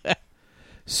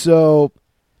 So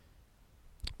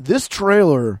this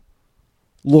trailer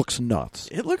looks nuts.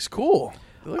 It looks cool.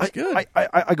 It looks good.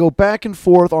 I go back and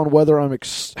forth on whether I'm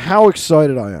how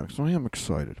excited I am. So I am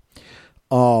excited.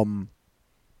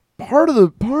 Part of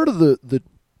the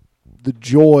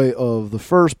joy of the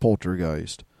first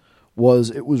Poltergeist was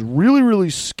it was really, really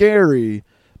scary,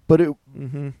 but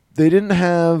they didn't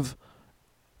have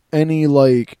any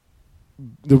like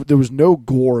there was no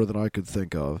gore that I could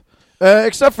think of.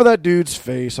 Except for that dude's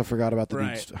face. I forgot about the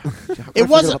Right. dude's I It forget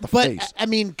wasn't, about the but face. I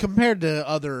mean, compared to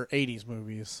other 80s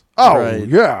movies, Oh, Right.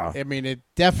 yeah. I mean, it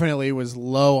definitely was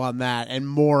low on that and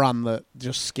more on the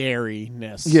just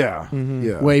scariness. Yeah. Mm-hmm.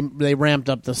 Yeah. They ramped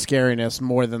up the scariness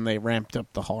more than they ramped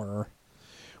up the horror,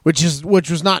 which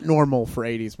was not normal for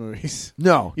 80s movies.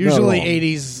 No. Usually, not at all.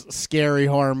 80s scary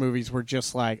horror movies were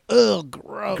just like, ugh,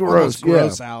 gross, Gross, almost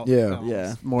gross yeah, out. yeah. No,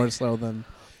 Yeah. More so than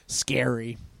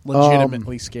scary,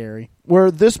 legitimately scary. Where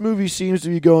this movie seems to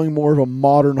be going more of a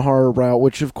modern horror route,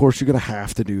 which of course you're going to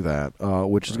have to do that,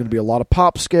 which is going to be a lot of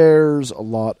pop scares, a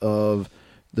lot of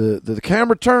the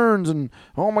camera turns, and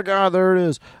oh my god, there it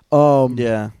is.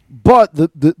 yeah. But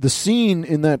the scene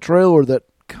in that trailer that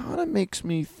kind of makes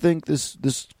me think this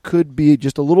could be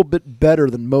just a little bit better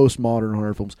than most modern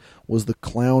horror films was the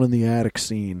clown in the attic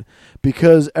scene,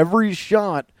 because every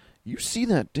shot you see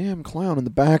that damn clown in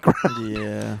the background.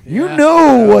 Yeah. You Yeah.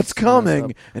 know what's That's coming, messed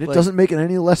up. and it Like- doesn't make it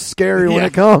any less scary when Yeah.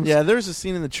 it comes. Yeah, there's a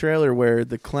scene in the trailer where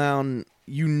the clown,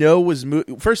 was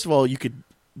first of all,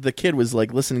 the kid was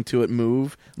like listening to it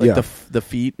move, like Yeah. the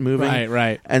feet moving.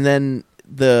 Right. And then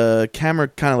the camera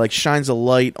kind of like shines a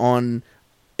light on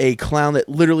a clown that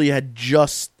literally had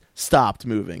just stopped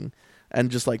moving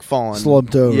and just like fallen.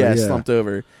 Slumped over, yeah. Slumped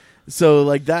over. So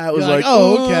like that was You're like, like,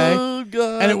 oh, okay. oh,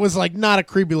 God. And it was like not a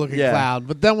creepy looking Yeah. clown,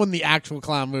 but then when the actual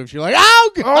clown moves, you're like,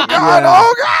 oh god, Oh God!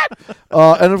 Oh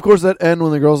God! And of course, that end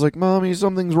when the girl's like, "Mommy,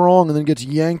 something's wrong," and then gets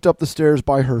yanked up the stairs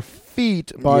by her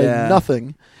feet by Yeah.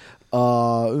 nothing.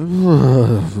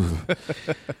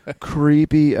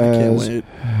 Creepy I can't as wait.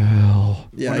 hell.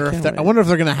 Yeah, I wonder if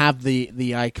they're gonna have the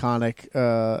iconic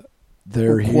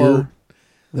They're quote. here.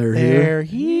 They're here. They're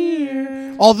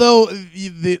here. Although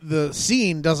the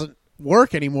scene doesn't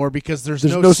work anymore because there's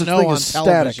no such snow thing on as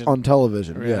television. static on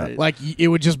television. Right. Yeah. Like it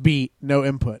would just be no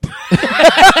input.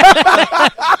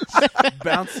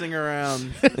 bouncing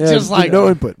around. Yeah, Just like- no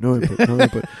input.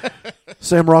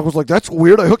 Sam Rock was like, "That's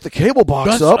weird. I hooked the cable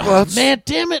box up. That's Man,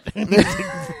 damn it!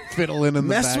 Fiddling in the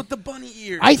Mess back. with the bunny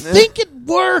ears. I think it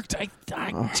worked. I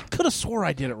could have swore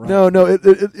I did it right. No.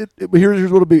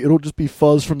 Here's what it'll be. It'll just be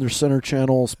fuzz from their center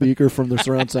channel speaker from their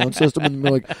surround sound system, and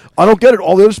they're like, "I don't get it.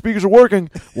 All the other speakers are working.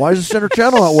 Why is the center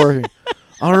channel not working?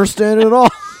 I don't understand it at all."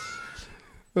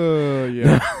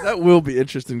 Yeah. that will be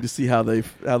interesting to see how they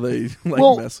like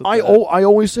Well, mess with I that.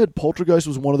 always said Poltergeist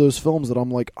was one of those films that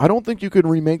I'm like, I don't think you could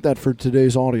remake that for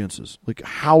today's audiences. Like,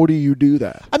 how do you do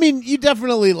that? I mean, you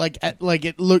definitely like it.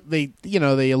 Look,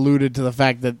 they alluded to the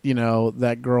fact that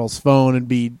that girl's phone would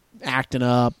be acting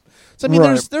up. So I mean,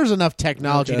 Right. there's enough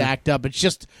technology Okay. to act up. It's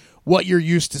just what you're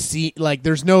used to see. Like,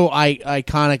 there's no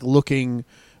iconic looking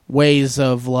ways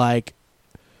of like.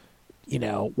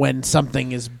 When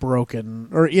something is broken,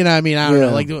 or I don't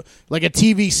know, like a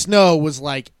TV snow was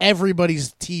like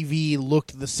everybody's TV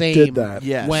looked the same Did that.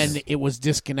 Yes. when it was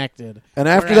disconnected. And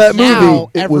after Whereas that movie,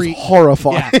 now, it was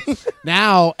horrifying. Yeah.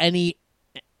 Now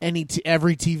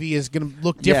every TV is going to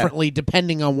look differently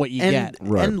depending on what you get.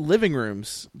 Right. And living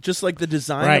rooms, just like the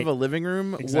design Right. of a living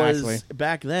room Exactly. was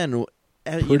back then.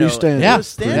 Pretty standard. Yeah, It was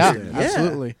standard. Pretty yeah,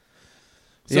 absolutely.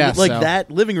 So Yeah, like so-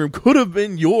 that living room could have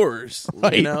been yours.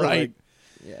 Right, right. right.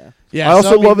 Yeah. Yeah, I also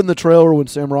so, mean, love in the trailer when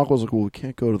Sam Rockwell's like, "Well, we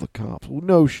can't go to the cops." Well,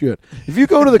 no shit. If you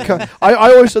go to the cops, I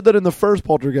always said that in the first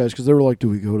Poltergeist because they were like, "Do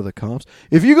we go to the cops?"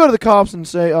 If you go to the cops and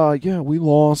say, "Yeah, we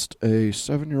lost a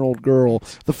 7-year-old girl,"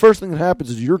 the first thing that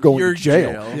happens is you're going You're to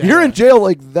jail. jail. Yeah. You're in jail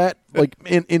like that, like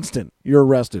in instant. You're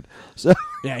arrested. So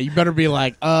Yeah, you better be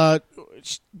like,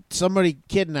 somebody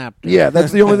kidnapped her. yeah,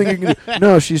 that's the only thing you can do.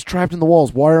 No, she's trapped in the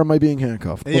walls. Why am I being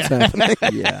handcuffed? What's Yeah. happening?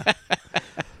 Yeah.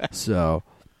 So.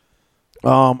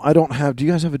 I don't have. Do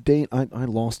you guys have a date? I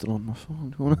lost it on my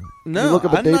phone. You wanna No, look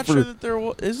up a I'm date not for- sure that there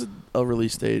is a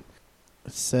release date.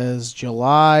 It says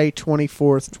July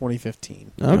 24th,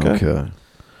 2015. Okay.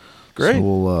 Great. So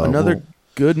we'll, Another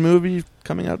good movie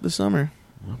coming out this summer.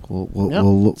 We'll Yep.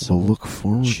 we'll look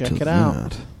forward Check to it that.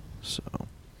 out. So,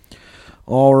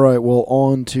 all right. Well,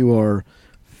 on to our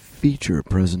feature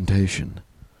presentation.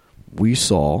 We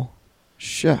saw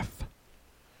Chef.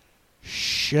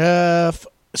 Chef.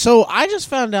 So I just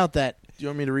found out that Do you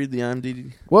want me to read the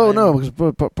IMDb? Well, no, because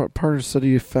Parker said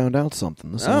he found out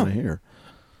something. This is Oh. what I hear.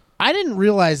 I didn't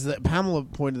realize that Pamela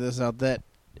pointed this out that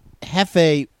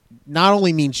Jefe not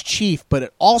only means chief, but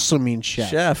it also means chef.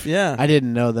 Chef, yeah. I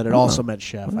didn't know that it also meant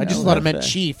chef. I just No, thought it meant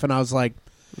Jefe. chief, and I was like,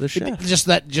 the chef.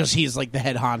 just he's like the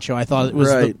head honcho. I thought it was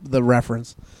Right. the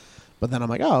reference, but then I'm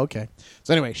like, oh, okay.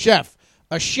 So anyway, chef,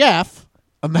 a chef.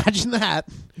 Imagine that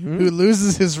who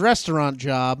loses his restaurant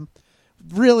job.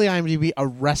 Really, IMDb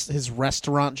his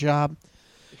restaurant job.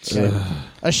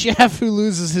 A chef who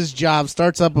loses his job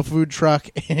starts up a food truck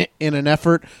in an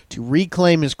effort to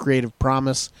reclaim his creative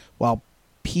promise while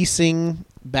piecing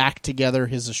back together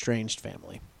his estranged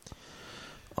family.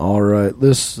 All right,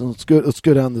 let's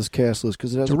go down this cast list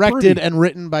because it has a Directed pretty- and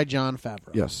written by Jon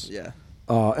Favreau. yes, Yeah.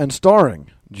 and starring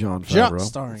Jon Favreau,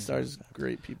 Starring. Stars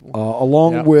great people.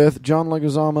 along Yep. with John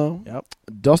Leguizamo, Yep.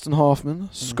 Dustin Hoffman,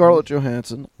 Scarlett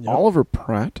Johansson, Yep. Oliver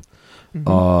Pratt,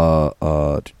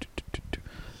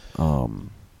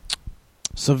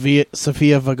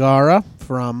 Sofia Vergara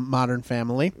from Modern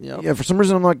Family. Yep. yeah. For some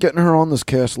reason, I'm not getting her on this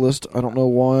cast list. I don't know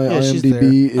why. Yeah, she's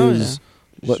IMDb there. Oh, is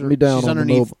letting me down She's on the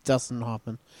underneath mobile. Dustin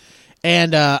Hoffman.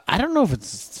 And I don't know if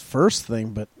it's his first thing,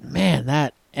 but man,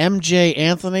 that MJ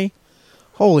Anthony,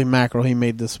 holy mackerel, he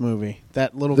made this movie.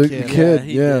 That little The kid. kid.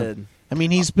 he yeah. did. I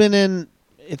mean, he's been in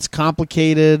It's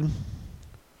Complicated,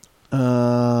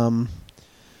 and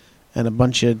a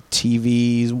bunch of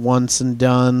TVs, Once and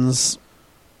Dones,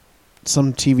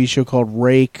 some TV show called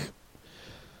Rake.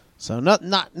 So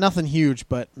nothing huge,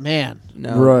 but man,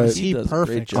 No, Right. he does a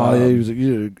Perfect. great Oh, job. yeah, he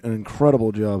did an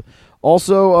incredible job.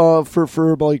 Also,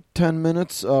 for like 10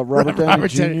 minutes, Robert Downey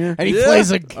Jr. and he Yeah.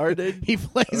 plays RD. he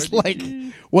plays RDJ. like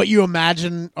what you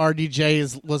imagine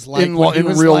RDJ was like in when he in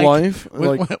was real like, life.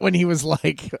 when he was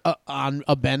like on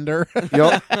a bender.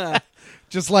 Yup.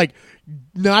 just like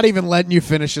not even letting you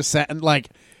finish a sentence. Like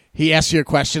he asks you a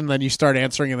question, then you start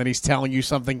answering, and then he's telling you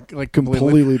something like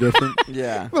completely different.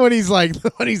 Yeah. when he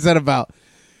said about.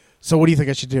 So what do you think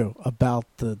I should do about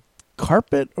the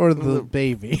carpet or the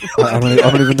baby? I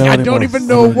don't even know. I anymore. don't even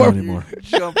know what anymore.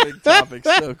 Jumping topics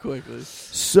so quickly.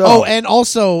 So, Oh, and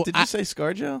also, Did you say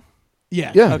ScarJo?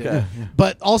 yeah, yeah, Okay. yeah.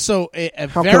 but also a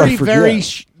How could I very, forget? very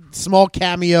small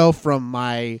cameo from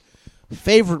my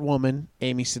favorite woman,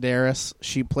 Amy Sedaris.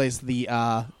 She plays the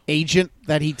agent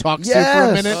that he talks to for a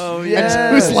Yes. minute. Oh, And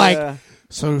yeah. who's like, Yeah.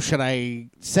 so should I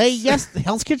say yes to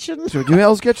Hell's Kitchen? So do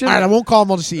Hell's Kitchen? All right, I won't call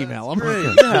him. I'll just email him. great.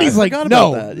 And he's I like, forgot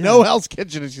no, about that, yeah. no Hell's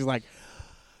Kitchen. And she's like,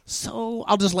 so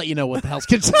I'll just let you know what the Hell's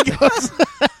Kitchen goes.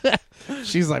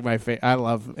 She's like my favorite. I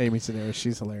love Amy Sedaris.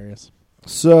 She's hilarious.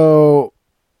 So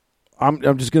I'm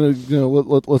just gonna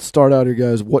let's start out here,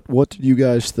 guys. What did you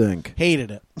guys think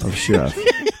Hated it. of Chef?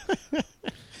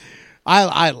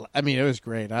 I mean, it was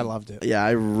great. I loved it. Yeah,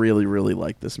 I really, really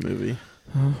like this movie.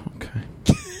 Okay.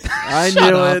 I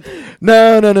Shut knew up. it.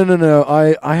 No.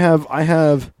 I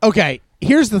have. Okay,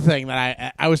 here's the thing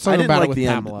that I was I talking didn't about like it with the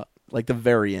Pamela. end, like the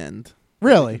very end.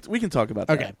 Really? We can talk about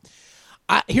Okay.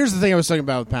 that. Here's the thing I was talking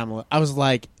about with Pamela. I was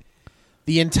like,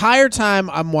 the entire time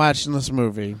I'm watching this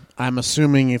movie, I'm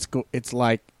assuming it's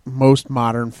like most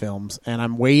modern films, and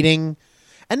I'm waiting,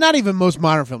 and not even most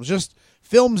modern films, just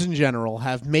films in general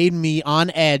have made me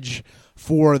on edge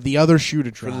for the other shoe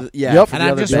to drop. Yeah, Yep. for And the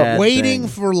I'm other just bad waiting thing.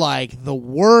 for like the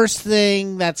worst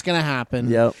thing that's gonna happen.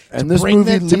 Yep. And this bring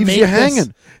movie that- to leaves make you this-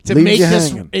 hanging. to Leaves make you this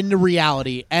hanging. into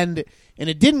reality, and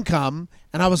it didn't come,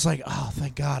 and I was like, oh,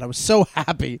 thank God. I was so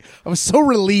happy. I was so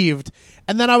relieved.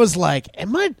 And then I was like,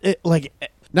 am I like,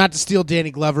 not to steal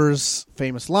Danny Glover's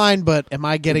famous line, but am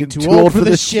I getting too old for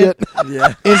this shit? Yeah.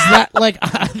 Is that like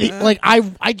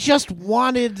I just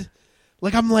wanted,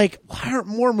 like, I'm like, why aren't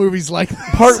more movies like this?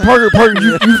 Parker,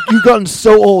 you've gotten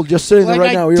so old just sitting there Like,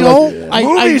 right I now. You're don't- like, I-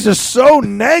 movies are so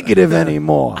negative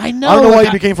anymore. I know, I don't know why like,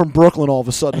 you became from Brooklyn all of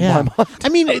a sudden. Yeah. In my mind. I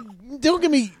mean, don't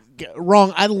get me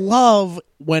wrong. I love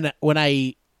when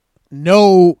I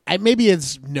know. Maybe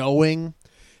it's knowing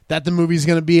that the movie's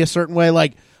going to be a certain way.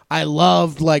 Like I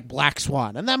loved like Black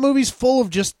Swan, and that movie's full of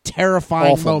just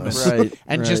terrifying Awfulness. moments, Right,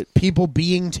 and right. just people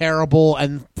being terrible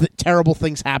and terrible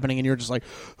things happening, and you're just like,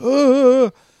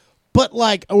 "Ugh." But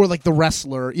like, or like The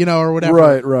Wrestler, or whatever.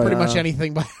 Right. Pretty much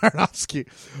anything by Aronofsky.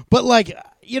 But like,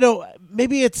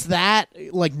 maybe it's that,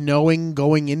 like knowing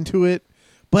going into it.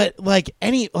 But like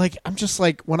I'm just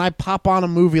like, when I pop on a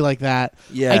movie like that,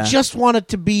 Yeah. I just want it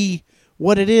to be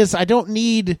what it is. I don't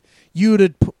need you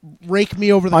to rake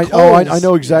me over the coals. I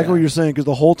know exactly Yeah. what you're saying because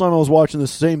the whole time I was watching the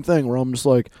same thing where I'm just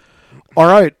like, all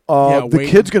right, the wait.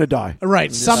 kid's gonna die.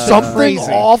 Right, something Something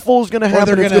crazy. awful is going to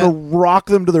happen. they're It's gonna- going to rock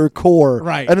them to their core.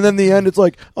 Right. And then in the end, it's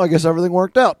like, oh, I guess everything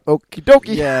worked out. Okie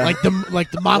dokie. Yeah. Like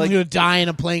the mom's gonna die in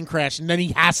a plane crash, and then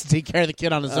he has to take care of the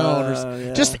kid on his own, or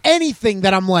yeah. just anything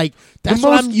that I'm like, that's The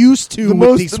what most- I'm used to The with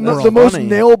most, these the, worlds. the most Funny.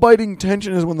 nail-biting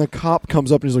tension is when the cop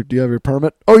comes up and he's like, do you have your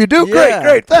permit? Oh, you do? Yeah.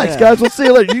 Great. Thanks, Yeah. guys. We'll see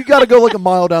you later. You got to go like a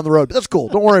mile down the road. That's cool.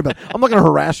 Don't worry about it. I'm not going to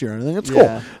harass you or anything. It's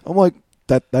Yeah. cool. I'm like,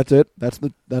 that's it. That's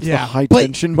the Yeah. high But-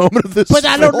 tension moment of this But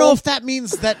I don't film. know if that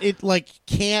means that it like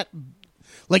can't,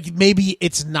 like maybe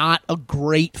it's not a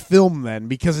great film then,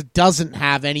 because it doesn't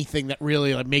have anything that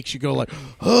really like makes you go like,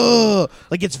 oh,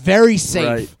 like it's very safe.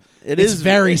 Right. It's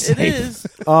very safe. It is.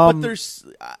 But there's.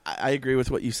 I agree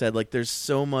with what you said. Like, there's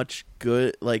so much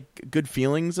good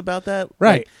feelings about that.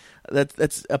 Right. Like,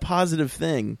 that's a positive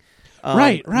thing.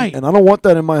 Right. And I don't want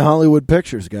that in my Hollywood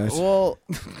pictures, guys. Well,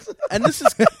 and this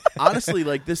is honestly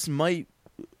like this might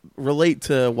relate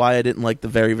to why I didn't like the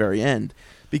very, very end,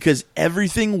 because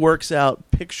everything works out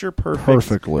picture perfect,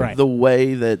 Perfectly. Right. the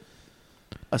way that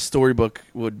a storybook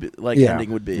would be, like Yeah.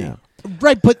 ending would be. Yeah.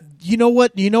 Right, but you know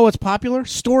what? You know what's popular?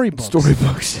 Storybooks.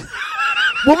 Storybooks.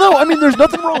 Well, no, I mean, there's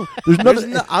nothing wrong. There's There's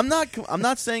nothing. no, I'm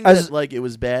not saying As- that like it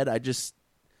was bad. I just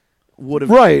would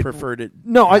have Right. preferred it.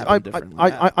 No, to happen I differently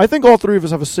than that. I think all three of us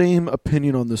have the same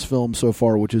opinion on this film so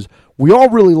far, which is we all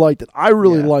really liked it. I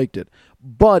really Yeah. liked it,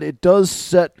 but it does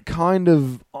set kind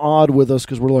of odd with us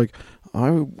because we're like, I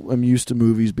am used to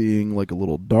movies being like a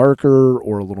little darker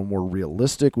or a little more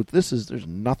realistic. With this, there's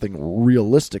nothing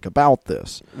realistic about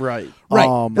this. Right. Right,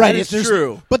 Um, right. That If is there's-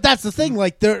 true. But that's the thing.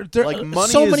 Like there Like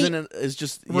money so many. is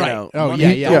just Right. know. Oh, money, yeah,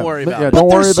 yeah. Don't worry But about yeah, it. But don't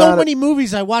there's worry so about it. many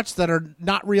movies I watch that are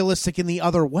not realistic in the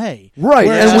other way. Right,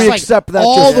 Where and it's we just like accept that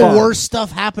all just the fine. worst stuff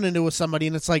happening to somebody,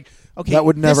 and it's like, okay, That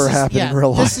would this never is- happen in yeah, real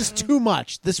life. This is too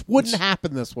much. This wouldn't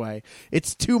happen this way.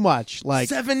 It's too much. Like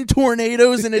 7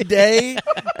 tornadoes in a day,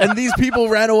 and these people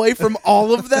ran away from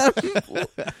all of them.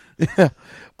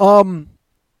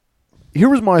 Here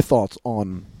was my thoughts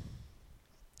on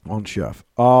on Chef.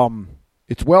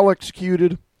 It's well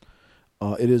executed.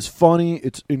 It is funny.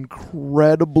 It's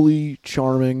incredibly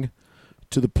charming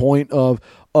to the point of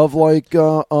like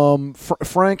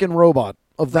Frank and Robot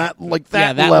of that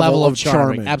that level of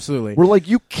charming. Absolutely. We're like,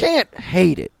 you can't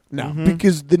hate it. No.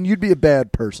 Because then you'd be a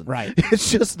bad person. Right. It's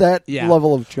just that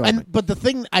level of charming. But the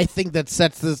thing I think that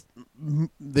sets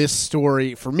this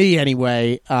story for me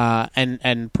anyway,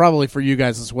 and probably for you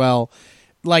guys as well,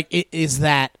 like it is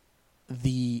that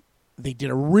they did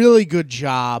a really good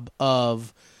job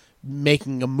of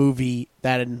making a movie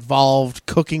that involved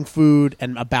cooking food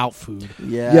and about food.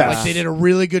 Yeah. Yes. Like they did a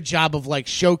really good job of like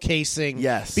showcasing.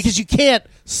 Yes. Because you can't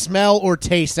smell or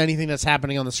taste anything that's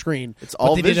happening on the screen. It's all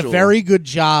But they did a visual. very good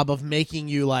job of making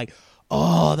you like,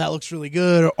 oh, that looks really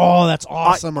good, or oh, that's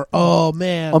awesome, or oh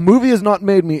man. A movie has not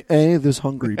made me A, this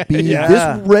hungry, B, Yeah.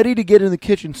 this ready to get in the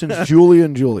kitchen since Julie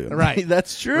and Julia. Right.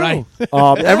 That's true. Right.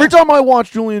 Every time I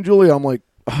watch Julie and Julia, I'm like,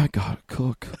 I gotta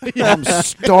cook. I'm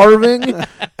starving,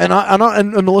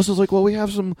 and Melissa's like, "Well, we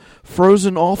have some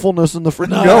frozen awfulness in the fridge."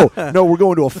 No, we're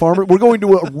going to a farmer. We're going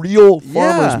to a real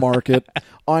farmer's market.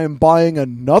 I am buying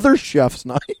another chef's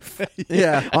knife.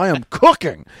 Yeah. I am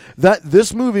cooking.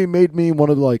 This movie made me want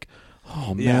to like,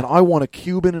 oh man, Yeah. I want a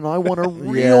Cuban and I want a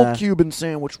real Cuban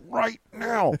sandwich right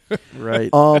now. Right.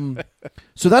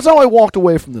 So that's how I walked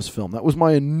away from this film. That was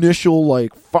my initial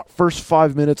like first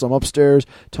 5 minutes. I'm upstairs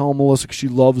telling Melissa 'cause she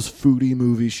loves foodie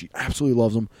movies. She absolutely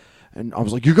loves them, and I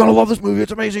was like, "You're gonna love this movie.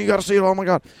 It's amazing. You got to see it. Oh my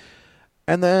god!"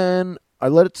 And then I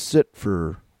let it sit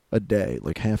for a day,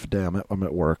 like half a day. I'm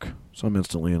at work, so I'm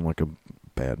instantly in like a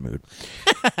bad mood,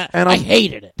 and I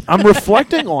hated it. I'm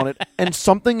reflecting on it, and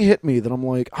something hit me that I'm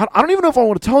like, I don't even know if I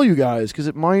want to tell you guys because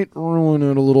it might ruin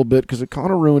it a little bit because it kind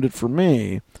of ruined it for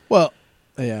me. Well,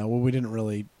 yeah. Well, we didn't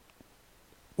really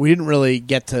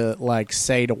get to like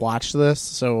say to watch this,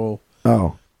 so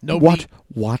Oh, nobody.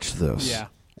 watch this. Yeah.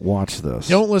 Watch this.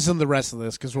 Don't listen to the rest of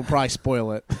this because we'll probably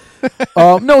spoil it.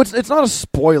 No, it's not a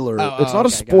spoiler. It's not a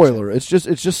okay, spoiler. It's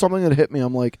just something that hit me.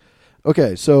 I'm like,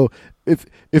 okay, so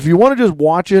if you want to just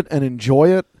watch it and enjoy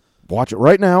it, watch it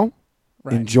right now.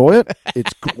 Right. Enjoy it.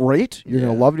 It's great. You're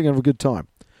gonna love it. You're gonna have a good time.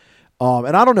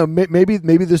 And I don't know. Maybe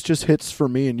this just hits for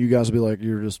me, and you guys will be like,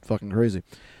 you're just fucking crazy.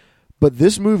 But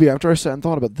this movie, after I sat and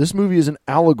thought about it, this movie is an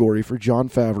allegory for Jon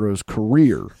Favreau's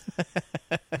career.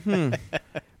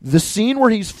 The scene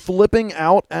where he's flipping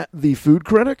out at the food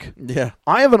critic, Yeah.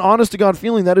 I have an honest-to-God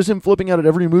feeling that is him flipping out at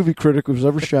every movie critic who's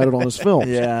ever shouted on his film.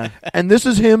 Yeah. And this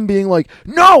is him being like,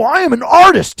 no, I am an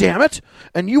artist, damn it!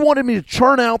 And you wanted me to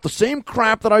churn out the same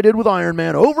crap that I did with Iron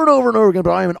Man over and over and over again,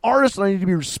 but I am an artist and I need to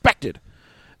be respected.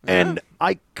 And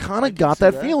I kind of got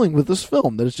that feeling with this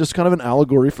film, that it's just kind of an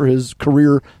allegory for his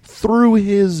career through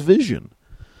his vision.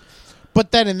 But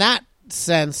then in that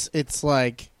sense, it's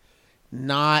like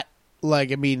not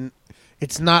like, I mean,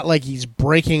 it's not like he's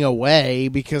breaking away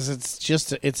because it's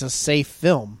just it's a safe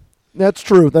film. That's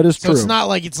true. That is So true. it's not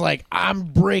like it's like I'm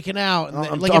breaking out. And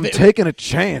I'm, like I'm taking a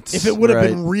chance. if it would have Right.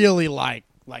 been really like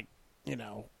you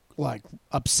know, like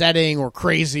upsetting or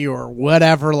crazy or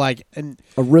whatever, like, and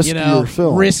A riskier you know,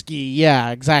 film. risky,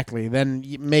 yeah, exactly. Then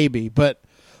maybe, but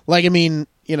like, I mean,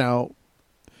 you know,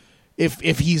 if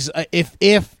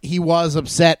he was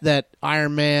upset that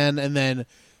Iron Man and then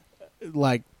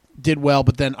like did well,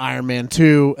 but then Iron Man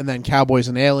 2 and then Cowboys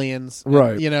and Aliens,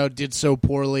 Right. you know, did so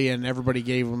poorly and everybody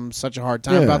gave him such a hard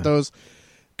time Yeah. about those.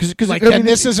 Because Like, then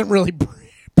this isn't really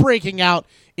breaking out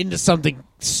into something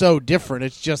so different.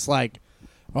 It's just like,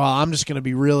 well, I'm just going to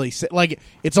be really like,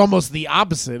 it's almost the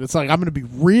opposite. It's like, I'm going to be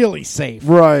really safe.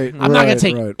 right. I'm not going to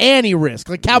take right. any risk.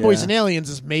 Like Cowboys Yeah. and Aliens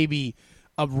is maybe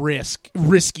a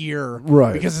riskier,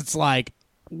 Right. Because it's like,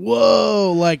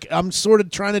 whoa, like I'm sort of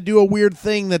trying to do a weird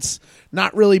thing that's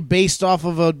not really based off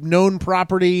of a known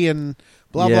property and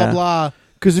blah Yeah. blah blah.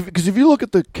 Because if you look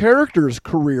at the character's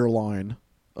career line,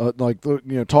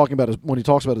 talking about when he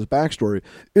talks about his backstory,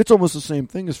 it's almost the same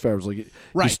thing as Favreau's. Like he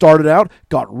Right. started out,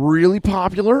 got really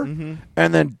popular, and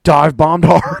then dive bombed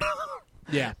hard,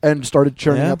 Yeah, and started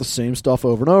churning Yeah. out the same stuff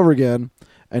over and over again.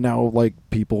 And now, like,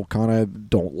 people kind of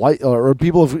don't like, or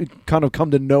people have kind of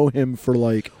come to know him for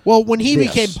like. well, when he this.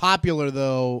 became popular,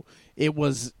 though, it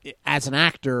was as an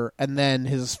actor, and then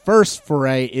his first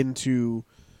foray into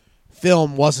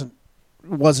film wasn't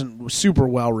super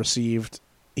well received.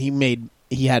 He made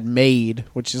he had Maid,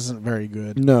 which isn't very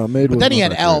good. No, Maid. But then he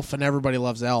had wasn't that Elf, and everybody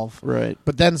loves Elf. Right.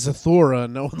 But then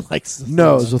Zathura, no one likes Zathura. great.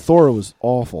 No, Zathura was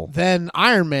awful. Then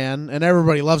Iron Man, and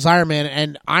everybody loves Iron Man,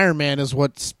 and Iron Man is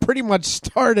what's pretty much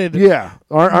started Yeah,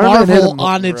 Iron Man hit Marvel him-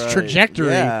 on its Right. trajectory.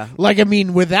 Yeah. Like, I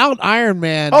mean, without Iron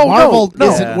Man, Oh, Marvel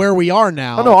no. isn't Yeah. where we are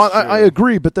now. Oh, no, I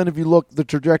agree. But then if you look the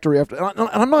trajectory after, and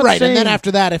I'm not Right, saying and then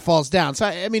after that, it falls down. So,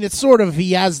 I mean, it's sort of,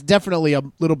 he has definitely a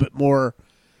little bit more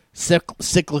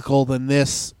cyclical than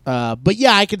this. But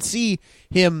yeah, I could see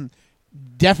him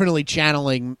definitely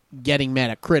channeling getting mad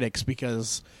at critics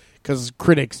because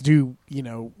critics do,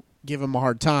 give him a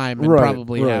hard time and Right,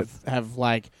 probably right. have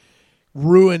like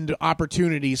ruined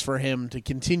opportunities for him to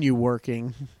continue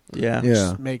working. Yeah.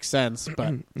 Yeah. Makes sense,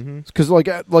 but because like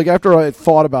after I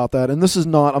thought about that, and this is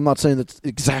not, I'm not saying that's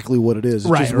exactly what it is. It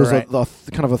Right, just was right.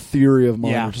 kind of a theory of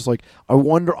mine. Yeah. Which is like I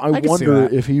wonder can see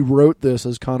that. if he wrote this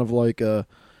as kind of like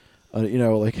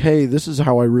like, hey, this is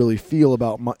how I really feel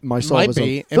about myself Might as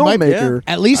be. a It might be. filmmaker.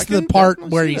 at least I the can part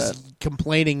definitely where see he's that.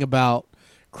 complaining about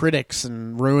critics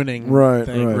and ruining Right,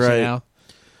 things, right. you know?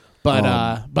 But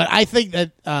I think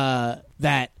that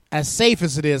that as safe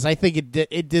as it is, I think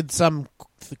it did some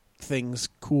things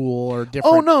cool or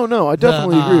different. Oh no, I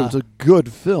definitely agree. It's a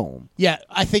good film. Yeah,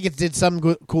 I think it did some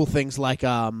cool things like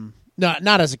no,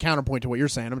 not as a counterpoint to what you're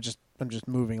saying. I'm just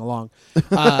moving along.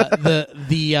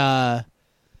 I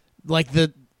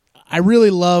really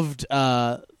loved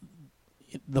The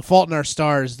Fault in Our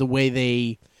Stars, the way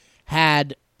they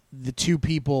had the two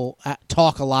people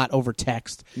talk a lot over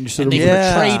text, You said and it they was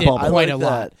Yeah, portrayed it I quite like a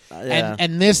lot. that. Yeah.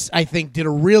 And this, I think, did a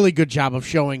really good job of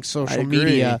showing I social agree.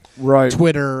 media, Right.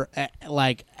 Twitter,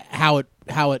 like how it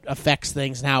affects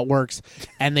things and how it works,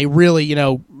 and they really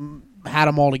had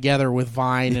them all together with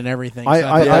Vine and everything. So I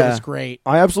thought that was great.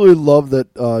 I absolutely love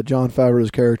that John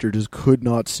Favreau's character just could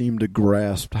not seem to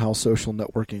grasp how social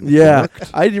networking Yeah.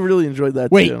 worked. I really enjoyed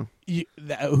that Wait, too.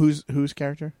 whose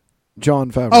character?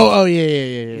 John Favreau. Oh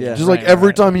yeah. Yeah. Just like Right, every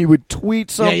right. time he would tweet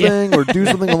something Yeah. or do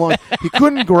something along, he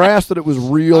couldn't grasp that it was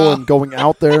real and going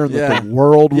out there and Yeah. that the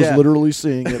world was Yeah. literally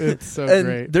seeing it. It's so And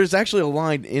great. there's actually a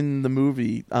line in the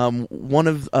movie. One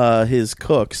of his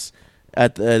cooks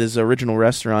at his original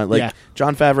restaurant, like Yeah.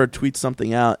 John Favreau tweets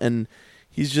something out, and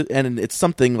and it's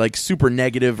something like super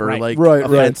negative or Right. like Right,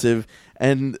 right. offensive,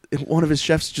 and one of his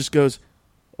chefs just goes,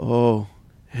 "Oh,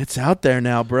 it's out there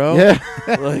now, bro." Yeah,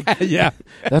 Like, Yeah,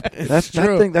 that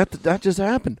true. thing that just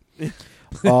happened.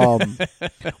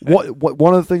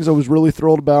 One of the things I was really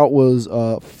thrilled about was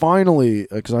finally,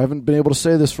 because I haven't been able to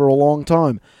say this for a long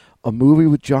time, a movie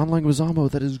with John Leguizamo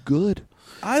that is good.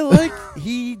 I like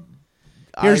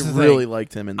Here's I the really thing.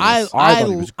 liked him in this. I thought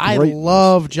he was I great in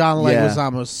love John Yeah.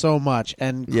 Leguizamo so much,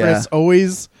 and Chris Yeah.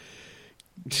 always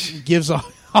gives a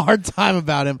hard time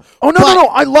about him. Oh no, But- no!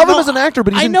 I love him no, as an actor,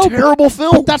 but he's I in know, but- terrible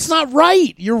films. But that's not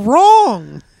right. You're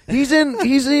wrong. He's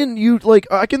in you like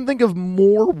I can think of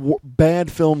more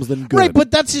bad films than good. Right, but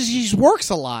that's just, he works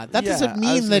a lot. That Yeah, doesn't I was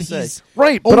mean that gonna he's say.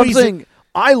 right. But I'm always saying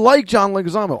I like John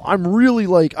Leguizamo. I'm really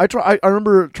like I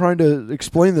remember trying to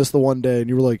explain this the one day, and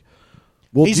you were like,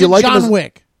 "Well, he's do you in like him John as-"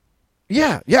 Wick.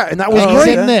 Yeah, and that was And great.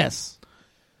 he's in this.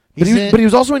 But He's he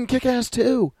was also in Kick-Ass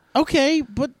too, okay,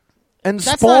 but and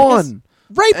that's not his- Spawn.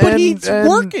 right. But And- he's and-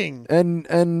 working.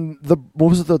 And the what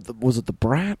was it? Was it the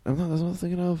Brat? That's what I was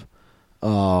thinking of.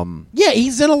 Yeah,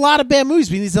 he's in a lot of bad movies.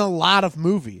 But he's in a lot of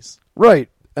movies. Right,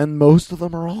 and most of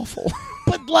them are awful.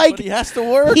 But like, But he has to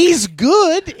work. he's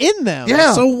good in them.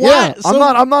 Yeah. So yeah. what? So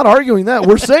I'm not arguing that.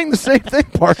 We're saying the same thing,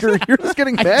 Parker. You're just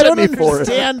getting I mad don't at me for it.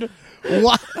 understand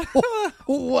why.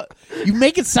 What you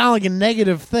make it sound like a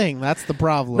negative thing. That's the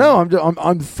problem. No,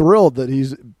 I'm thrilled that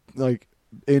he's like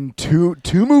in two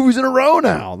movies in a row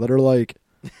now that are like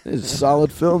these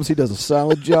solid films. He does a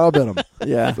solid job in them.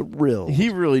 Yeah. Thrilled. He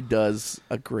really does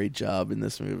a great job in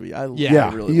this movie. Yeah. yeah,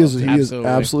 I really he is. loved He it. is Absolutely.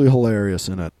 absolutely hilarious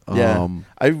in it. Yeah.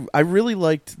 I really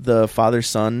liked the father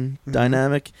son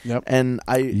dynamic. Yep. And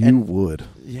you would.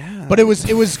 yeah. But it was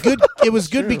good. It was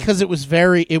good True. because it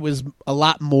was a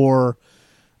lot more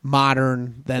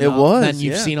modern than It was, than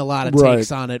you've yeah. seen a lot of Right.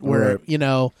 takes on it. Where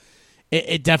Right.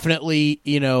 it definitely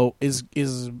is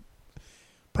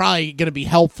probably going to be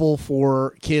helpful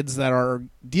for kids that are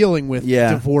dealing with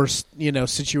Yeah. divorce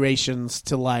situations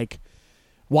to like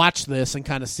watch this and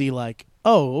kind of see like,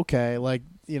 oh, okay, like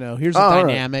here's a Oh, all right.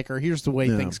 dynamic or here's the way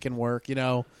Yeah. things can work.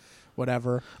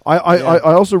 Whatever. I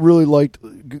also really liked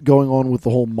going on with the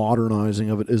whole modernizing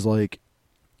of it. Is like,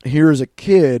 here is a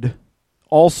kid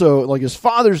also like his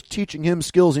father's teaching him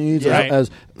skills he needs Right. as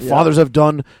fathers have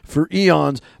done for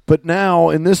eons. But now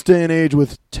in this day and age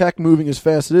with tech moving as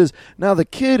fast as it is, now the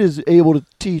kid is able to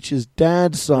teach his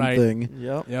dad something.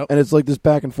 Yep. Yep. And it's like this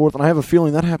back and forth, and I have a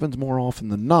feeling that happens more often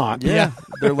than not. Yeah.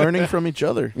 They're learning from each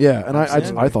other. Yeah, and I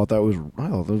Absolutely. thought that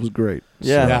was great.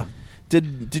 Yeah. Yeah.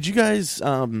 Did you guys?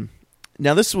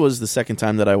 Now this was the second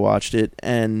time that I watched it,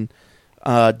 and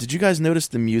did you guys notice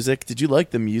the music? Did you like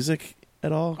the music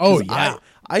at all? 'Cause Oh, yeah.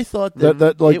 I thought that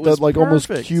it was almost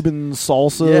perfect. Cuban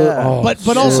salsa. Yeah. Oh, but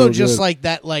so also just good. like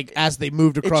that, like as they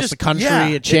moved across just- the country, yeah,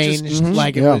 it it just- changed. Mhm.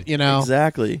 Like it Yeah. was, you know,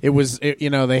 Exactly. it was,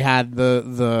 they had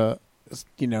the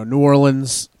New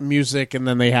Orleans music, and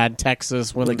then they had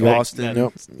Texas when Like they- Austin.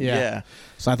 Yep. Yeah.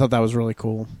 So I thought that was really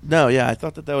cool. No, yeah, I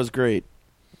thought that was great.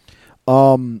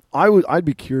 I'd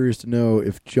be curious to know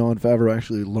if Jon Favreau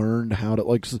actually learned how to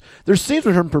like. There's scenes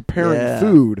with him preparing Yeah.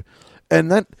 food,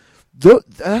 and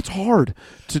that's hard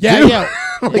to do. Yeah.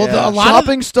 Like, Well, a lot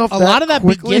chopping stuff. A lot of that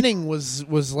quickly. beginning was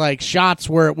like shots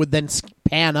where it would then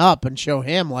pan up and show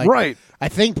him, like, Right. I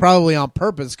think probably on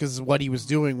purpose because what he was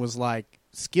doing was like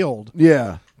skilled.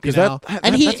 Yeah, because You know?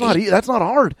 that's not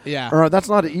hard. Yeah. or that's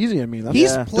not easy. I mean, that's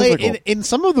He's Yeah. played difficult. in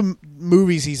some of the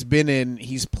movies he's been in.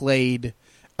 He's played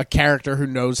a character who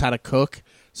knows how to cook.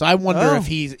 So I wonder Oh. if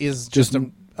he is just a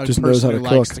just person knows how who to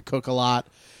likes cook. to cook a lot.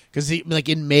 Because like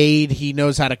in Maid, he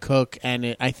knows how to cook,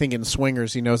 and I think in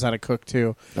Swingers, he knows how to cook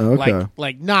too. Okay.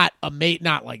 Like not a mate,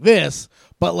 not like this,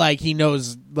 but like he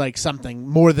knows like something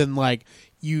more than like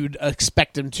you'd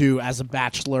expect him to as a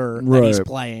bachelor that he's Right.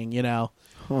 playing. You know,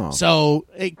 Huh. so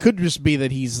it could just be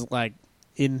that he's like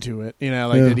into it. You know,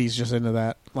 like Yeah. that he's just into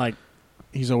that. Like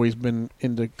he's always been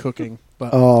into cooking,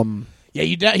 but. Yeah,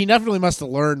 he definitely must have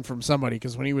learned from somebody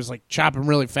because when he was like chopping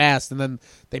really fast, and then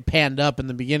they panned up in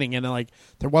the beginning, and then, like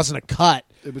there wasn't a cut,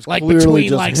 It was like clearly between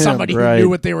just like him. somebody Right. who knew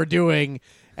what they were doing,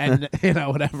 and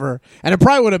whatever. And it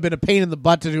probably would have been a pain in the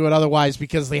butt to do it otherwise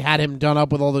because they had him done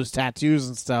up with all those tattoos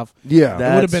and stuff. Yeah,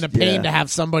 That- It would have been a That's- pain yeah. to have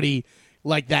somebody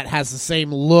like that has the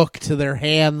same look to their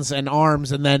hands and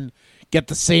arms, and then get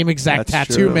the same exact That's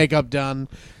tattoo true. makeup done.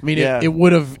 I mean, Yeah. it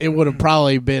would have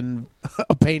probably been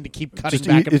a pain to keep cutting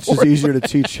back and it's forth. just easier to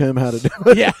teach him how to do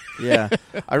it. Yeah. Yeah,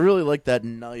 I really like that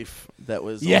knife that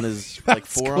was Yeah, on his like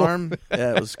that's cool. forearm.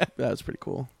 Yeah, that was pretty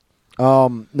cool.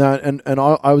 Now, and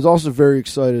I was also very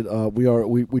excited.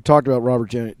 We talked about Robert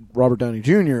Downey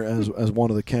Jr. as one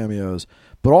of the cameos,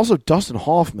 but also Dustin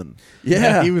Hoffman.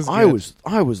 Yeah, he was. I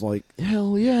good. was like,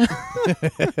 hell yeah.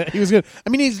 He was good. I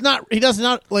mean, he does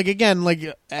not like again like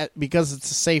because it's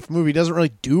a safe movie. He doesn't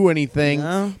really do anything,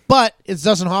 No. but it's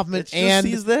Dustin Hoffman, It's just and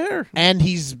he's there.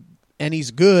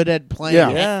 he's good at playing.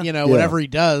 Yeah. Yeah. Whatever he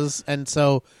does, and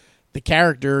so the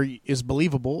character is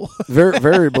believable. Very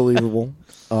very believable.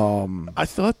 I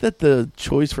thought that the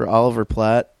choice for Oliver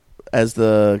Platt as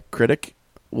the critic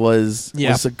was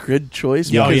a good choice.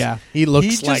 Oh because yeah, he looks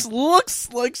he like just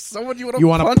looks like someone you you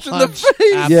want want to punch in the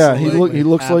face. Yeah, Absolutely. he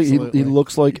looks like he Absolutely.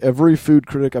 looks like every food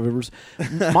critic I've ever seen.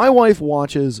 My wife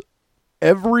watches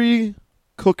every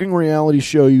cooking reality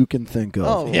show you can think of.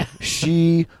 Oh. Yeah.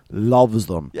 She loves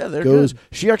them. Yeah, they're Goes. good.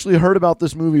 She actually heard about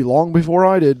this movie long before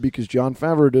I did because Jon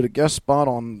Favreau did a guest spot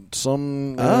on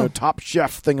some Top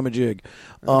Chef thingamajig.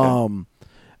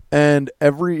 And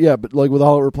but like with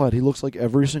Oliver Platt, he looks like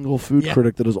every single food Yeah.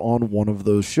 critic that is on one of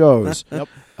those shows. Yep.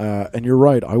 And you're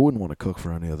right. I wouldn't want to cook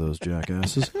for any of those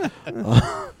jackasses.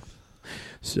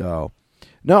 So,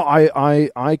 no,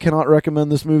 I cannot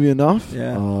recommend this movie enough.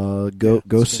 Yeah.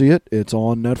 Go see it. It's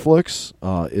on Netflix.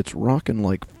 It's rocking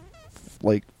like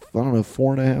I don't know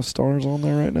 4.5 stars on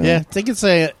there right now. Yeah, I think it's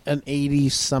an 80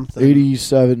 something,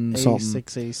 87 something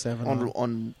 86, 87.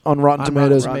 on on Rotten On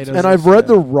Tomatoes. Rotten Tomatoes, And I've read yeah.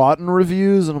 the rotten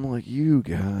reviews, and I'm like, you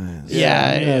guys.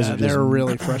 Yeah, you guys are they're just-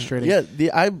 really frustrating. yeah.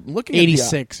 I'm looking at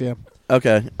 86. Yeah.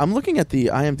 Okay, I'm looking at the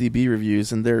IMDb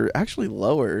reviews, and they're actually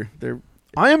lower. They're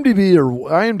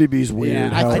IMDb's weird. Yeah,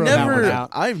 how I I throw that one never, out.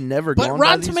 I've never. But gone by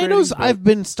Rotten these Tomatoes, ratings, but- I've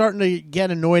been starting to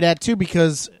get annoyed at too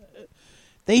because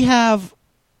they have.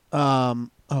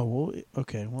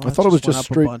 Okay. Well, I thought it was just went up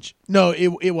straight- A bunch. No,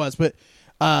 it was, but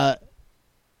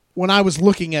when I was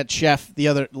looking at Chef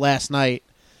last night,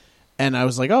 and I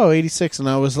was like, 86, and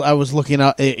I was looking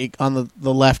up on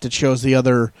the left. It shows the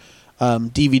other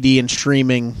DVD and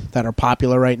streaming that are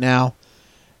popular right now,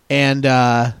 and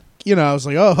I was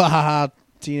like, ha ha ha.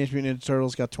 Teenage Mutant Ninja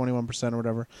Turtles got 21% or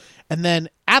whatever. And then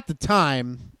at the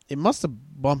time, it must have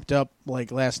bumped up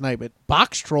like last night, but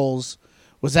Box Trolls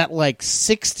was at like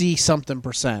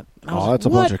 60-something%. And I was like, that's a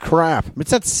 "What?" bunch of crap.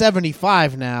 It's at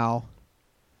 75 now.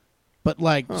 But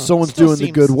like Someone's still doing the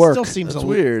seems- good work. Still seems That's a,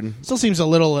 weird. Still seems a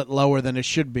little lower than it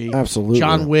should be. Absolutely.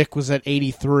 John Wick was at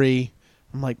 83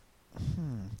 I'm like,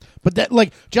 But that,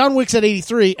 like, John Wick's at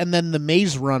 83, and then the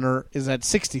Maze Runner is at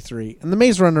 63, and the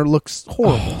Maze Runner looks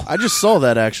horrible. I just saw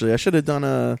that, actually. I should have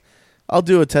done I'll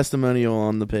do a testimonial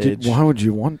on the page. Why would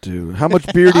you want to? How much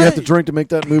beer do you have to drink to make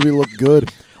that movie look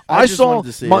good? I just saw wanted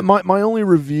to see my only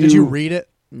review. Did you read it?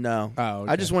 No. Oh,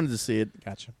 okay. I just wanted to see it.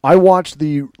 Gotcha. I watched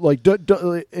the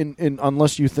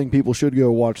unless you think people should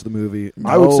go watch the movie,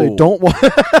 I would say No. don't watch.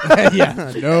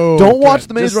 Yeah, no. Don't watch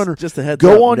the Maze Just- Runner. just a heads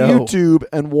Go up, on no. YouTube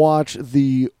and watch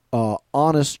the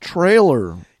honest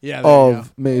trailer Yeah, there you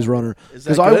of Maze Runner, Is that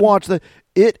because I good? watched that.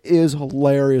 It is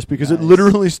hilarious because it Nice.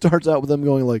 literally starts out with them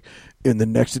going like, in the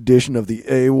next edition of the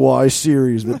AY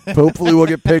series that hopefully will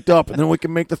get picked up, and then we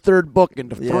can make the third book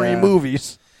into 3 Yeah.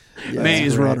 movies. Yeah, Maze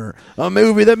that's great. Runner, a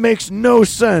movie that makes no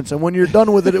sense, and when you're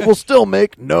done with it, it will still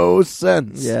make no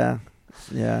sense. Yeah.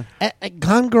 Yeah.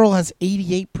 Gone Girl has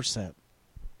 88%.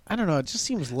 I don't know. It just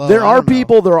seems low. There I are don't know.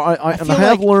 people. I feel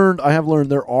have like- learned. I have learned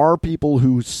there are people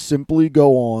who simply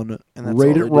go on, And that's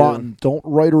rate all it they do. rotten, don't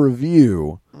write a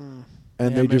review, and Yeah,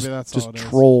 they maybe just that's all it is.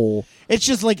 troll. It's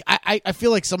just like I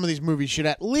feel like some of these movies should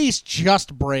at least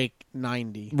just break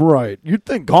 90. Right? You'd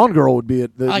think Gone Girl would be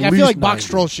at the Like, least I feel like 90. Box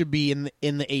Troll should be in the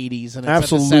 80s and it's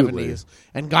Absolutely. at the 70s,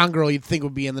 and Gone Girl you'd think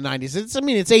would be in the 90s.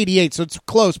 It's 88, so it's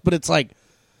close, but it's like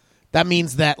that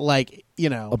means that, like, you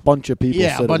know, A bunch of people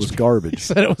yeah, said a bunch it was of people garbage.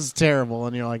 said it was terrible,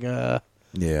 and you're like, Yeah,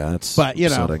 it's but you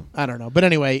know, upsetting. I don't know. But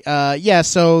anyway, yeah.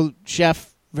 So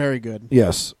Chef, very good.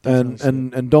 Yes, and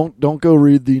Definitely and don't go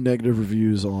read the negative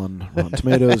reviews on Rotten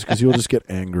Tomatoes because you'll just get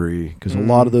angry because a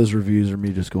lot of those reviews are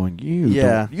me just going,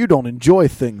 Yeah. you don't enjoy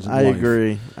things. In I life.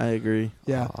 agree.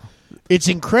 Yeah, it's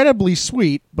incredibly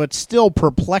sweet, but still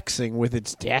perplexing with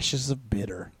its dashes of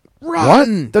bitter. What?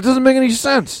 That doesn't make any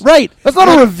sense. Right. That's not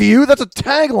a review. That's a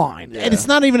tagline. And it's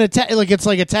not even it's like a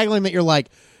tagline that you're like,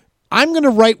 I'm going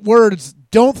to write words,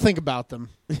 don't think about them.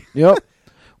 Yep.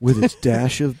 With its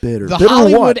dash of bitter. The Bitter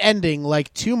Hollywood what? ending,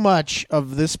 like too much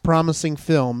of this promising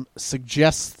film,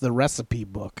 suggests the recipe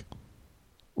book.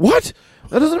 What?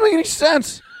 That doesn't make any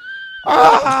sense.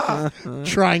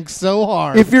 Trying so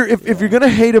hard. If you're gonna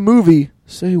hate a movie,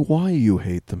 say why you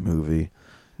hate the movie,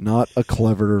 not a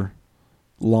clever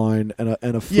line and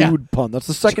a food Yeah. pun. That's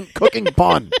the second cooking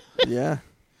pun. Yeah.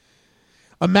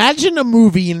 Imagine a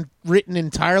movie written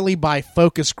entirely by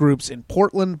focus groups in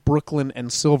Portland, Brooklyn,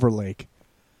 and Silver Lake.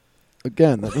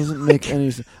 Again, that doesn't make any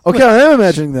sense. Okay, I am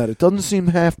imagining that. It doesn't seem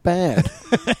half bad.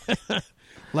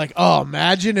 Like, oh,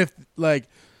 imagine if like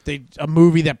a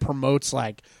movie that promotes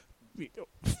like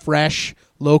fresh,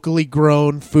 locally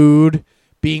grown food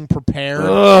being prepared.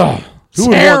 Ugh. Who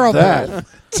would want Terrible. that?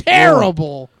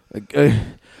 Terrible. Uh,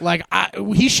 Like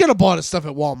he should have bought his stuff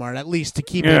at Walmart at least to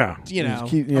keep it, you know,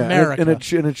 America. And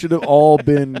it should have all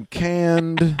been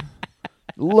canned,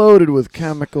 loaded with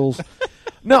chemicals.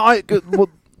 No,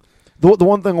 the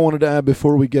one thing I wanted to add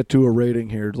before we get to a rating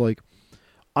here, like,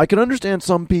 I can understand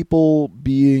some people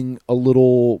being a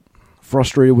little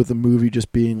frustrated with the movie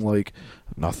just being like,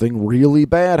 nothing really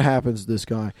bad happens to this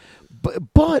guy.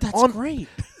 But That's on great.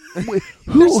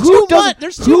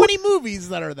 There's too many movies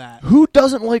that are that. Who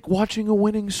doesn't like watching a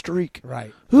winning streak?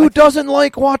 Right. Who doesn't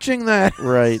like watching that?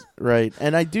 Right.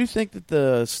 And I do think that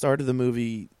the start of the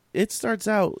movie, it starts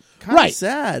out kind Right. of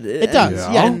sad. It does.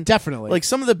 Yeah, And, definitely. like,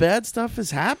 some of the bad stuff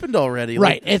has happened already.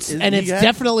 Right. Like, It's he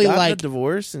definitely gotten like a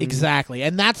divorce. And exactly,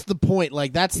 and that's the point.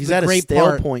 Like that's He's the at a great stale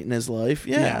part. point in his life.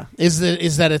 Yeah. Is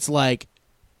that it's like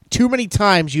too many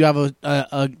times you have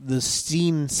the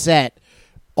scene set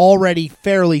already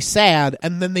fairly sad,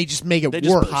 and then they just make it They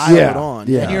just worse. pile Yeah. it on.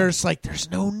 Yeah. And you're just like,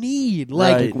 there's no need.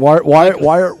 Like, Right.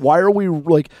 Why are we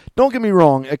like? Don't get me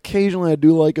wrong. Occasionally, I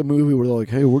do like a movie where they're like,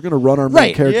 "Hey, we're going to run our main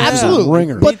right? character Yeah. Absolutely.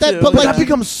 ringer." But Me that, too. but But like that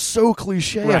becomes so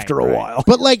cliche Right, after a right. while.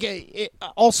 But like,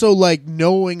 also like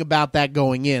knowing about that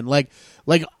going in, like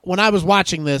when I was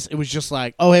watching this, it was just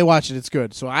like, oh hey, watch it, it's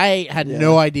good. So I had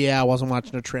no idea. I wasn't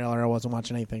watching a trailer. I wasn't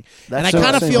watching anything. And I That's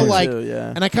kind of same feel here, like, too,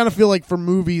 yeah. and I kind of feel like for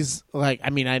movies, like I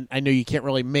mean, I know you can't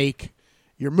really make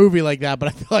your movie like that, but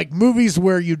I feel like movies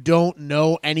where you don't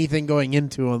know anything going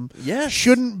into them, Yes.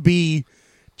 shouldn't be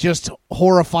just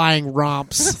horrifying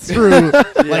romps through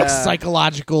like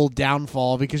psychological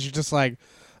downfall, because you're just like,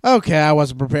 okay, I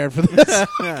wasn't prepared for this.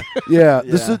 Yeah,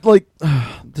 this Yeah. is like,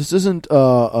 this isn't.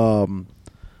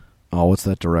 What's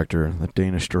that director? That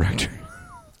Danish director.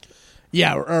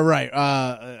 Yeah, right.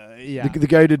 Yeah. The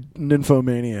guy who did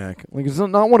Nymphomaniac. Like, it's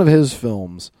not one of his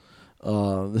films.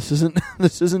 This isn't.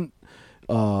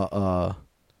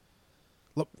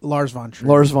 Lars von Trier.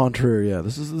 Lars von Trier. Yeah,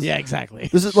 this is Yeah, exactly.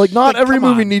 This is like not Like, every come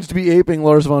movie on. needs to be aping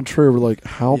Lars von Trier. We're like,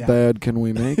 how Yeah. bad can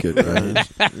we make it? Guys?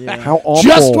 Yeah. How awful?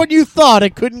 Just when you thought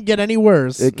it couldn't get any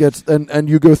worse. it gets, and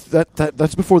you go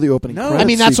that's before the opening. No. credits I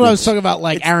mean, that's what I was sequence. talking about,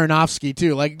 like Aronofsky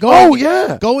too. Like, Oh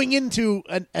yeah, going into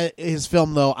his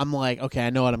film though, I'm like, okay, I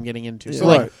know what I'm getting into. So Yeah.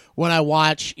 like Right. when I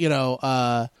watch,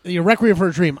 Requiem for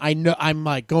a Dream, I know I'm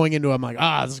like going into it, I'm like,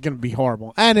 this is gonna be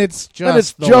horrible, and it's just and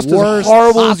it's the just worst as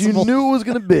horrible as possible. you knew it was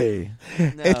going to be.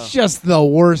 It's just the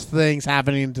worst things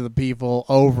happening to the people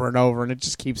over and over, and it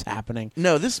just keeps happening.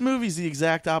 No, this movie's the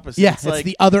exact opposite. Yeah, it's it's like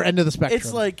the other end of the spectrum.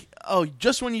 it's like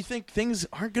just when you think things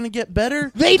aren't going to get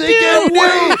better, they Get do.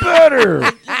 way better.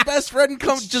 your best friend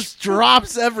just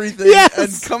drops everything Yes.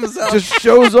 and comes out. Just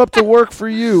shows up to work for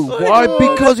you. Why? oh,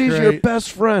 Because that's he's your great.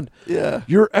 best friend. yeah.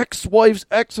 Your ex-wife's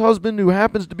ex-husband, who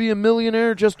happens to be a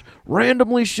millionaire, just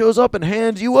randomly shows up and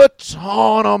hands you a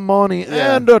ton of money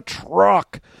Yeah. and a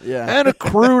truck Yeah. and a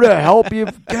crew to help you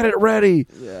get it ready.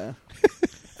 Yeah.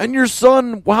 And your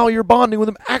son, while you're bonding with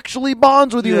him, actually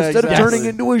bonds with you Yeah, instead exactly. of turning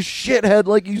into a shithead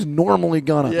like he's normally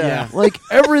gonna. Yeah. Like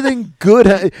everything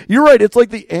good. You're right. It's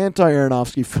like the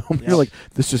anti-Aronofsky film. You're like,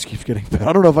 this just keeps getting better.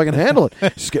 I don't know if I can handle it.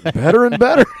 It's just getting better and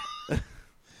better. Oh,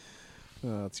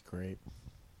 that's great.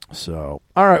 So,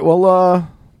 all right. Well,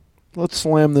 let's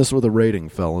slam this with a rating,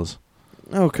 fellas.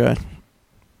 Okay.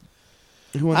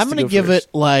 Who wants I'm to gonna go give first?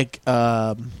 it like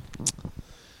I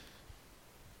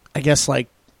guess like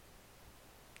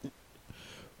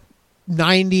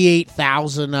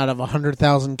 98,000 out of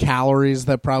 100,000 calories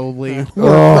that probably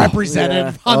were Oh,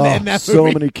 represented in that so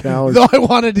movie. many calories. Though I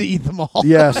wanted to eat them all.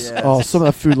 Yes. Yes. Oh, some of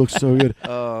that food looks so good.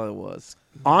 Oh, it was.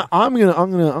 I'm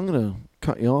gonna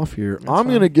cut you off here. That's I'm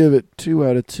fine. gonna give it 2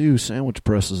 out of 2 sandwich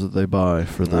presses that they buy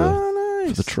for the Oh,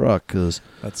 nice. truck because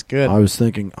That's good. I was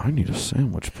thinking I need a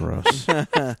sandwich press. I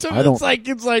don't- It's like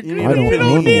You you need I don't don't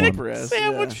own need one. a Press,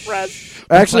 sandwich yeah. press.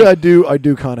 Actually, like- I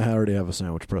do kind of already have a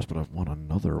sandwich press, but I want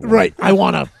another one. Right. I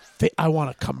want a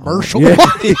commercial Yeah. one.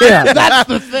 Yeah. That's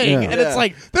the thing. Yeah. And it's Yeah.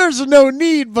 like there's no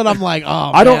need, but I'm like,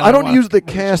 oh I don't. man, I don't want- use the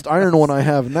cast iron one I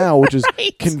have now, which is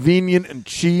Right. convenient and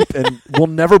cheap and will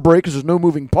never break because there's no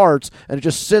moving parts and it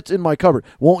just sits in my cupboard.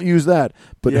 Won't use that.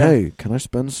 But Yeah. hey, can I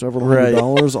spend several Right.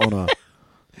 $100s on a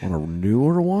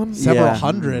newer one? several Yeah.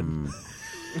 hundred.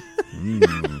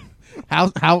 Mm.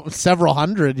 How several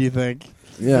hundred do you think?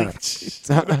 Yeah.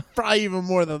 Probably even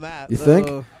more than that. You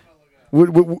think?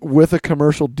 With a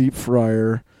commercial deep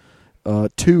fryer,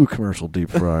 2 commercial deep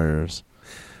fryers.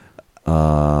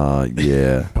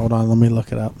 Yeah. Hold on, let me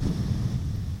look it up.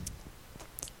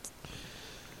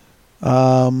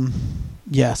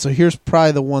 Yeah, so here's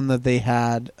probably the one that they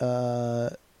had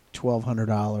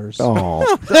 $1,200.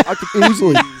 Oh, I could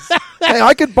easily. Hey,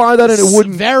 I could buy that and it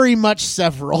wouldn't. Very much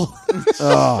several.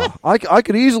 I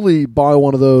could easily buy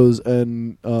one of those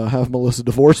and have Melissa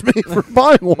divorce me for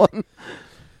buying one.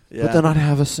 Yeah. But then I'd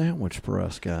have a sandwich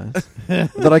press, guys,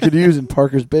 that I could use in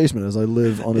Parker's basement as I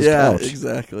live on his yeah, couch.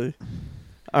 exactly.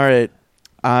 All right.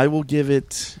 I will give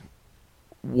it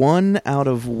 1 out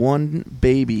of 1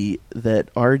 baby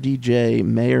that RDJ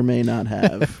may or may not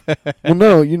have. Well,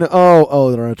 no, you know.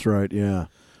 Oh, that's right. Yeah.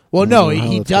 Well, I no, don't know how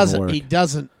he that's gonna doesn't. work. He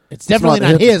doesn't. It's definitely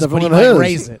not not his, his, it's but he definitely might not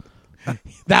raise it.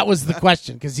 That was the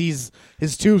question because his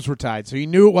tubes were tied, so he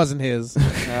knew it wasn't his,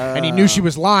 and he knew she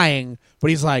was lying.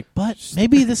 But he's like, but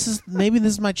maybe this is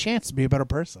my chance to be a better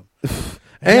person. Maybe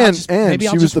I'll And just- and maybe she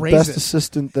I'll was just the raise best it.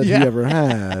 assistant that Yeah. he ever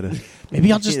had.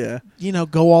 Maybe I'll just Yeah.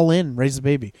 go all in, raise the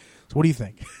baby. So what do you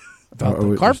think about Are the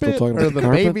we still carpet talking or about the the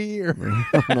carpet? baby? Or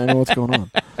I don't know what's going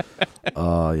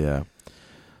on. Yeah.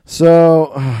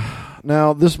 So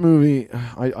now this movie,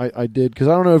 I did because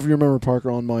I don't know if you remember, Parker,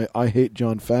 on my I hate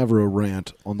Jon Favreau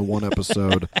rant on the one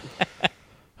episode.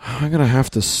 I'm gonna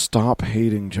have to stop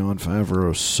hating Jon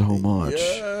Favreau so much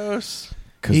Yes.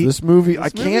 because He- this movie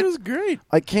This movie I was great.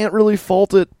 can't really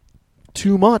fault it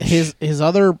too much. his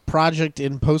other project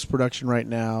in post production right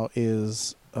now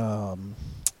is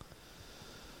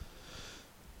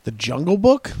the Jungle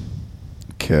Book.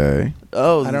 okay,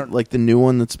 Oh, I don't- like the new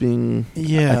one that's being.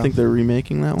 Yeah, I think they're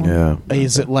remaking that one. yeah.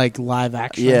 Is it like live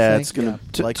action? I Yeah, think? it's gonna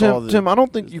like Tim, all the Tim, I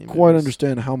don't think you Disney quite movies.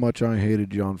 understand how much I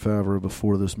hated Jon Favreau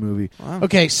before this movie. Wow.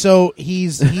 Okay, so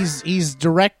he's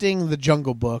directing the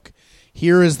Jungle Book.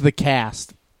 Here is the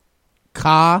cast.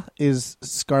 Ka is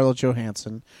Scarlett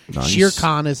Johansson. Nice. Shere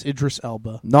Khan is Idris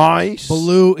Elba. Nice.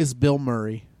 Baloo is Bill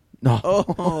Murray. No. Oh,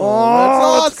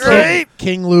 that's that's awesome. great.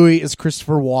 King Louis is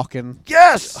Christopher Walken.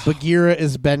 Yes. Bagheera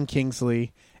is Ben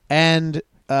Kingsley. And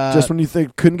Just when you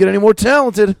think couldn't get any more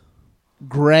talented.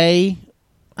 Gray,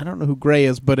 I don't know who Gray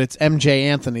is, but it's MJ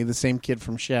Anthony, the same kid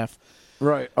from Chef.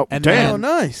 Right. Oh, And damn. then-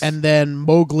 nice. And then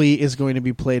Mowgli is going to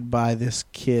be played by this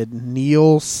kid,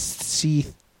 Neil Sethi.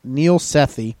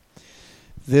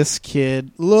 This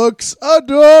kid looks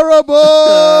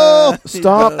adorable.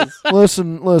 Stop.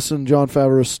 Listen, John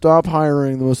Favreau. Stop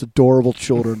hiring the most adorable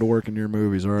children to work in your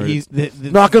movies. All right.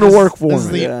 Not going to work for this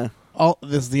is me. the-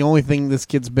 this is the only thing this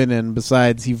kid's been in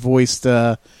besides he voiced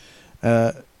an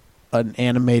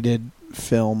animated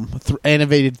film,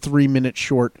 animated 3-minute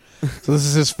short. So this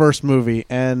is his first movie,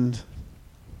 and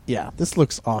yeah, this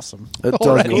looks awesome. It does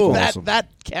Already. look that awesome. that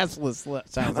cast list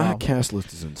sounds That awesome. cast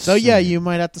list is insane. So yeah, you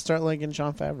might have to start liking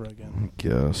Jon Favreau again. I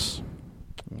guess.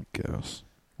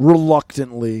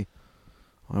 Reluctantly,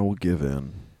 I will give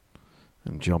in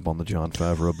and jump on the Jon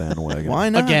Favreau bandwagon. Why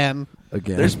not? Again.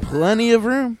 There's plenty of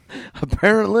room.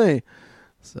 Apparently.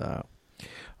 So,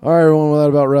 all right, everyone. Well, that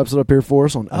about wraps it up here for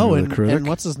us on Oh, Enter the Critic. and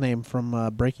what's his name from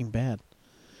Breaking Bad?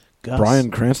 Gus. Bryan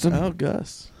Cranston? Oh,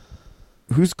 Gus.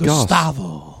 Who's Gus?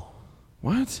 Gustavo.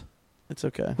 What? It's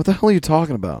okay. What the hell are you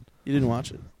talking about? You didn't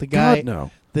watch it. The guy, God,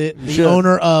 no. the should.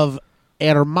 owner of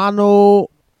Hermano,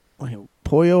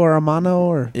 Pollo Hermano,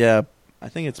 or Yeah, I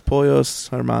think it's Pollos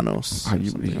Hermanos. Oh, you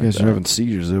something like guys that. are having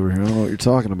seizures over here. I don't know what you're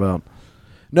talking about.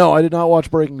 No, I did not watch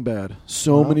Breaking Bad.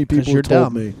 So Well, many 'cause people you're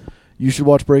told dumb. me you should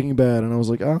watch Breaking Bad, and I was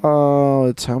like, oh,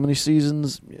 it's how many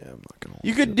seasons? Yeah, I'm not gonna.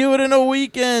 You watch could it. do it in a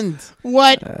weekend.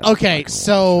 what? I'm Okay, not gonna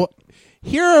so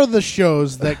here are the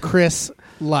shows that Chris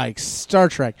likes. Star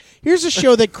Trek. Here's a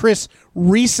show that Chris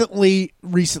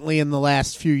recently in the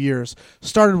last few years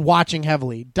started watching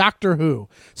heavily. Doctor Who.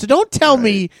 So don't tell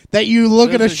me that you look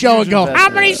at a There's a show huge and go, "How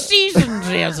investment. many seasons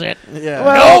is it?" Yeah.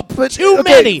 Well, Nope, but- too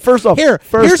okay, many. first off- here's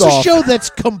first a off- show that's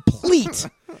complete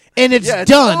and it's Yeah,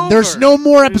 it's done. over. There's no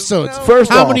more episodes. no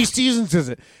First How off- many seasons is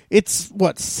it? It's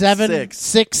what, Six,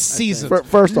 six seasons.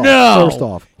 First off, No. first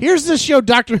off, Here's this show,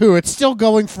 Doctor Who. It's still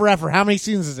going forever. How many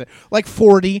seasons is it? Like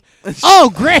 40. Oh,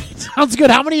 great. Sounds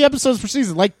good. How many episodes per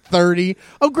season? Like 30.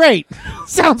 Oh, great.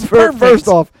 Sounds perfect.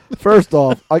 First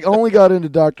off, I only got into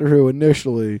Doctor Who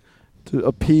initially to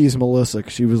appease Melissa.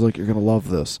 'Cause she was like, "You're gonna love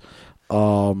this."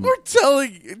 We're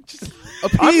telling. Just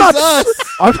appease I'm not. us.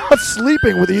 I'm not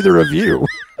sleeping with either of you.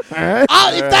 All right?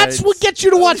 If that's Alright. what gets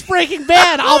you to watch Breaking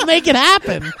Bad, I'll make it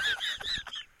happen.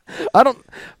 I don't.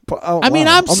 I mean,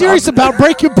 I'm serious about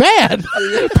Breaking Bad.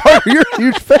 Parker, you're a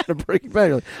huge fan of Breaking Bad.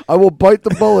 You're like, I will bite the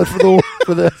bullet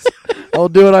for this. I'll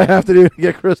do what I have to do to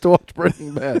get Chris to watch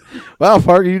Breaking Bad. Wow,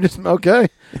 Parker, you just okay.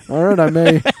 All right, I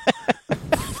may.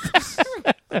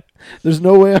 There's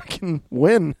no way I can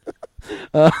win.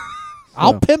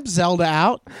 I'll pimp Zelda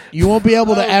out. You won't be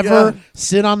able to ever God.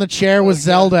 sit on the chair with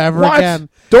Zelda ever What? again.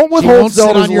 Don't She withhold won't sit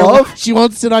Zelda's on your love. She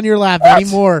won't sit on your lap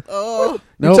anymore. Oh,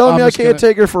 You're telling me I can't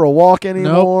take her for a walk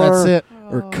anymore? Nope, that's it.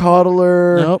 Or cuddle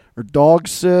her? Nope. Or dog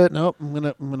sit? Nope, I'm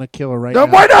gonna kill her right No,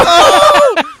 now. why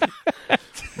not?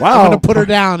 Wow. I'm gonna put her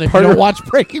down if you don't watch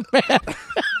Breaking Bad.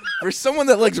 for someone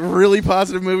that likes really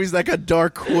positive movies, that got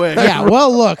dark quick. Yeah,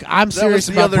 well, look, I'm That serious was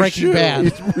the about other Breaking shoe. Bad.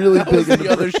 He's really That was big into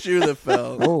the other shoe that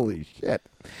fell. Holy shit.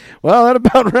 Well, that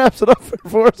about wraps it up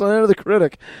for us on Enter the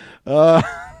Critic.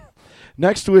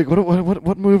 Next week,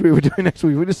 what movie are we doing next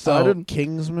week? We decided. Oh,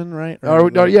 Kingsman, right?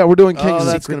 Yeah, we're doing Oh, Kingsman.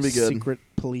 that's gonna be good. Secret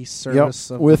Police Yep. Service.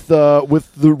 With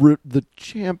the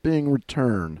champing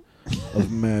return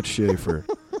of Matt Schaefer.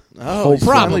 Oh, he's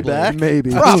Probably. finally back.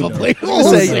 Maybe. Probably. Who I'll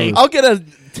knows? We'll say, see. I'll get a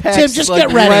text. Tim, just like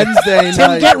get ready. Wednesday Tim,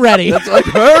 night. get ready. That's like,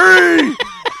 hurry!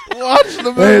 Watch the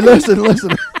movie. Hey,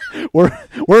 listen.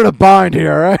 We're in a bind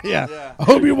here, all right? Yeah. I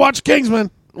hope you watch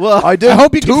Kingsman. Well, I did. I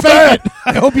hope you Too can bad. fake it.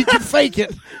 I hope you can fake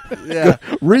it. yeah.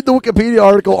 Read the Wikipedia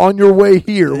article on your way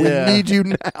here. Yeah. We need you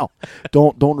now.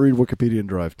 Don't read Wikipedia and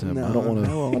drive, Tim. No, I don't want to.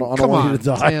 no. I don't Come want on, you to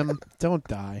die. Tim. Don't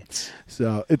die.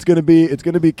 So it's gonna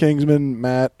be Kingsman.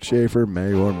 Matt Schaefer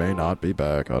may or may not be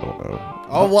back. I don't know.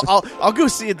 I'll go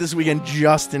see it this weekend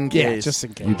just in case. Yeah, just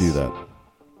in case. You do that.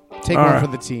 Take All one right.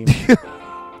 for the team.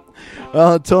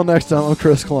 Well, until next time, I'm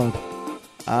Chris Klunk.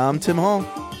 I'm Tim Hall.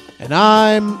 And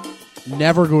I'm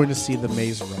never going to see The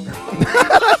Maze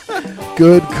Runner.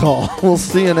 Good call. We'll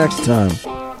see you next time.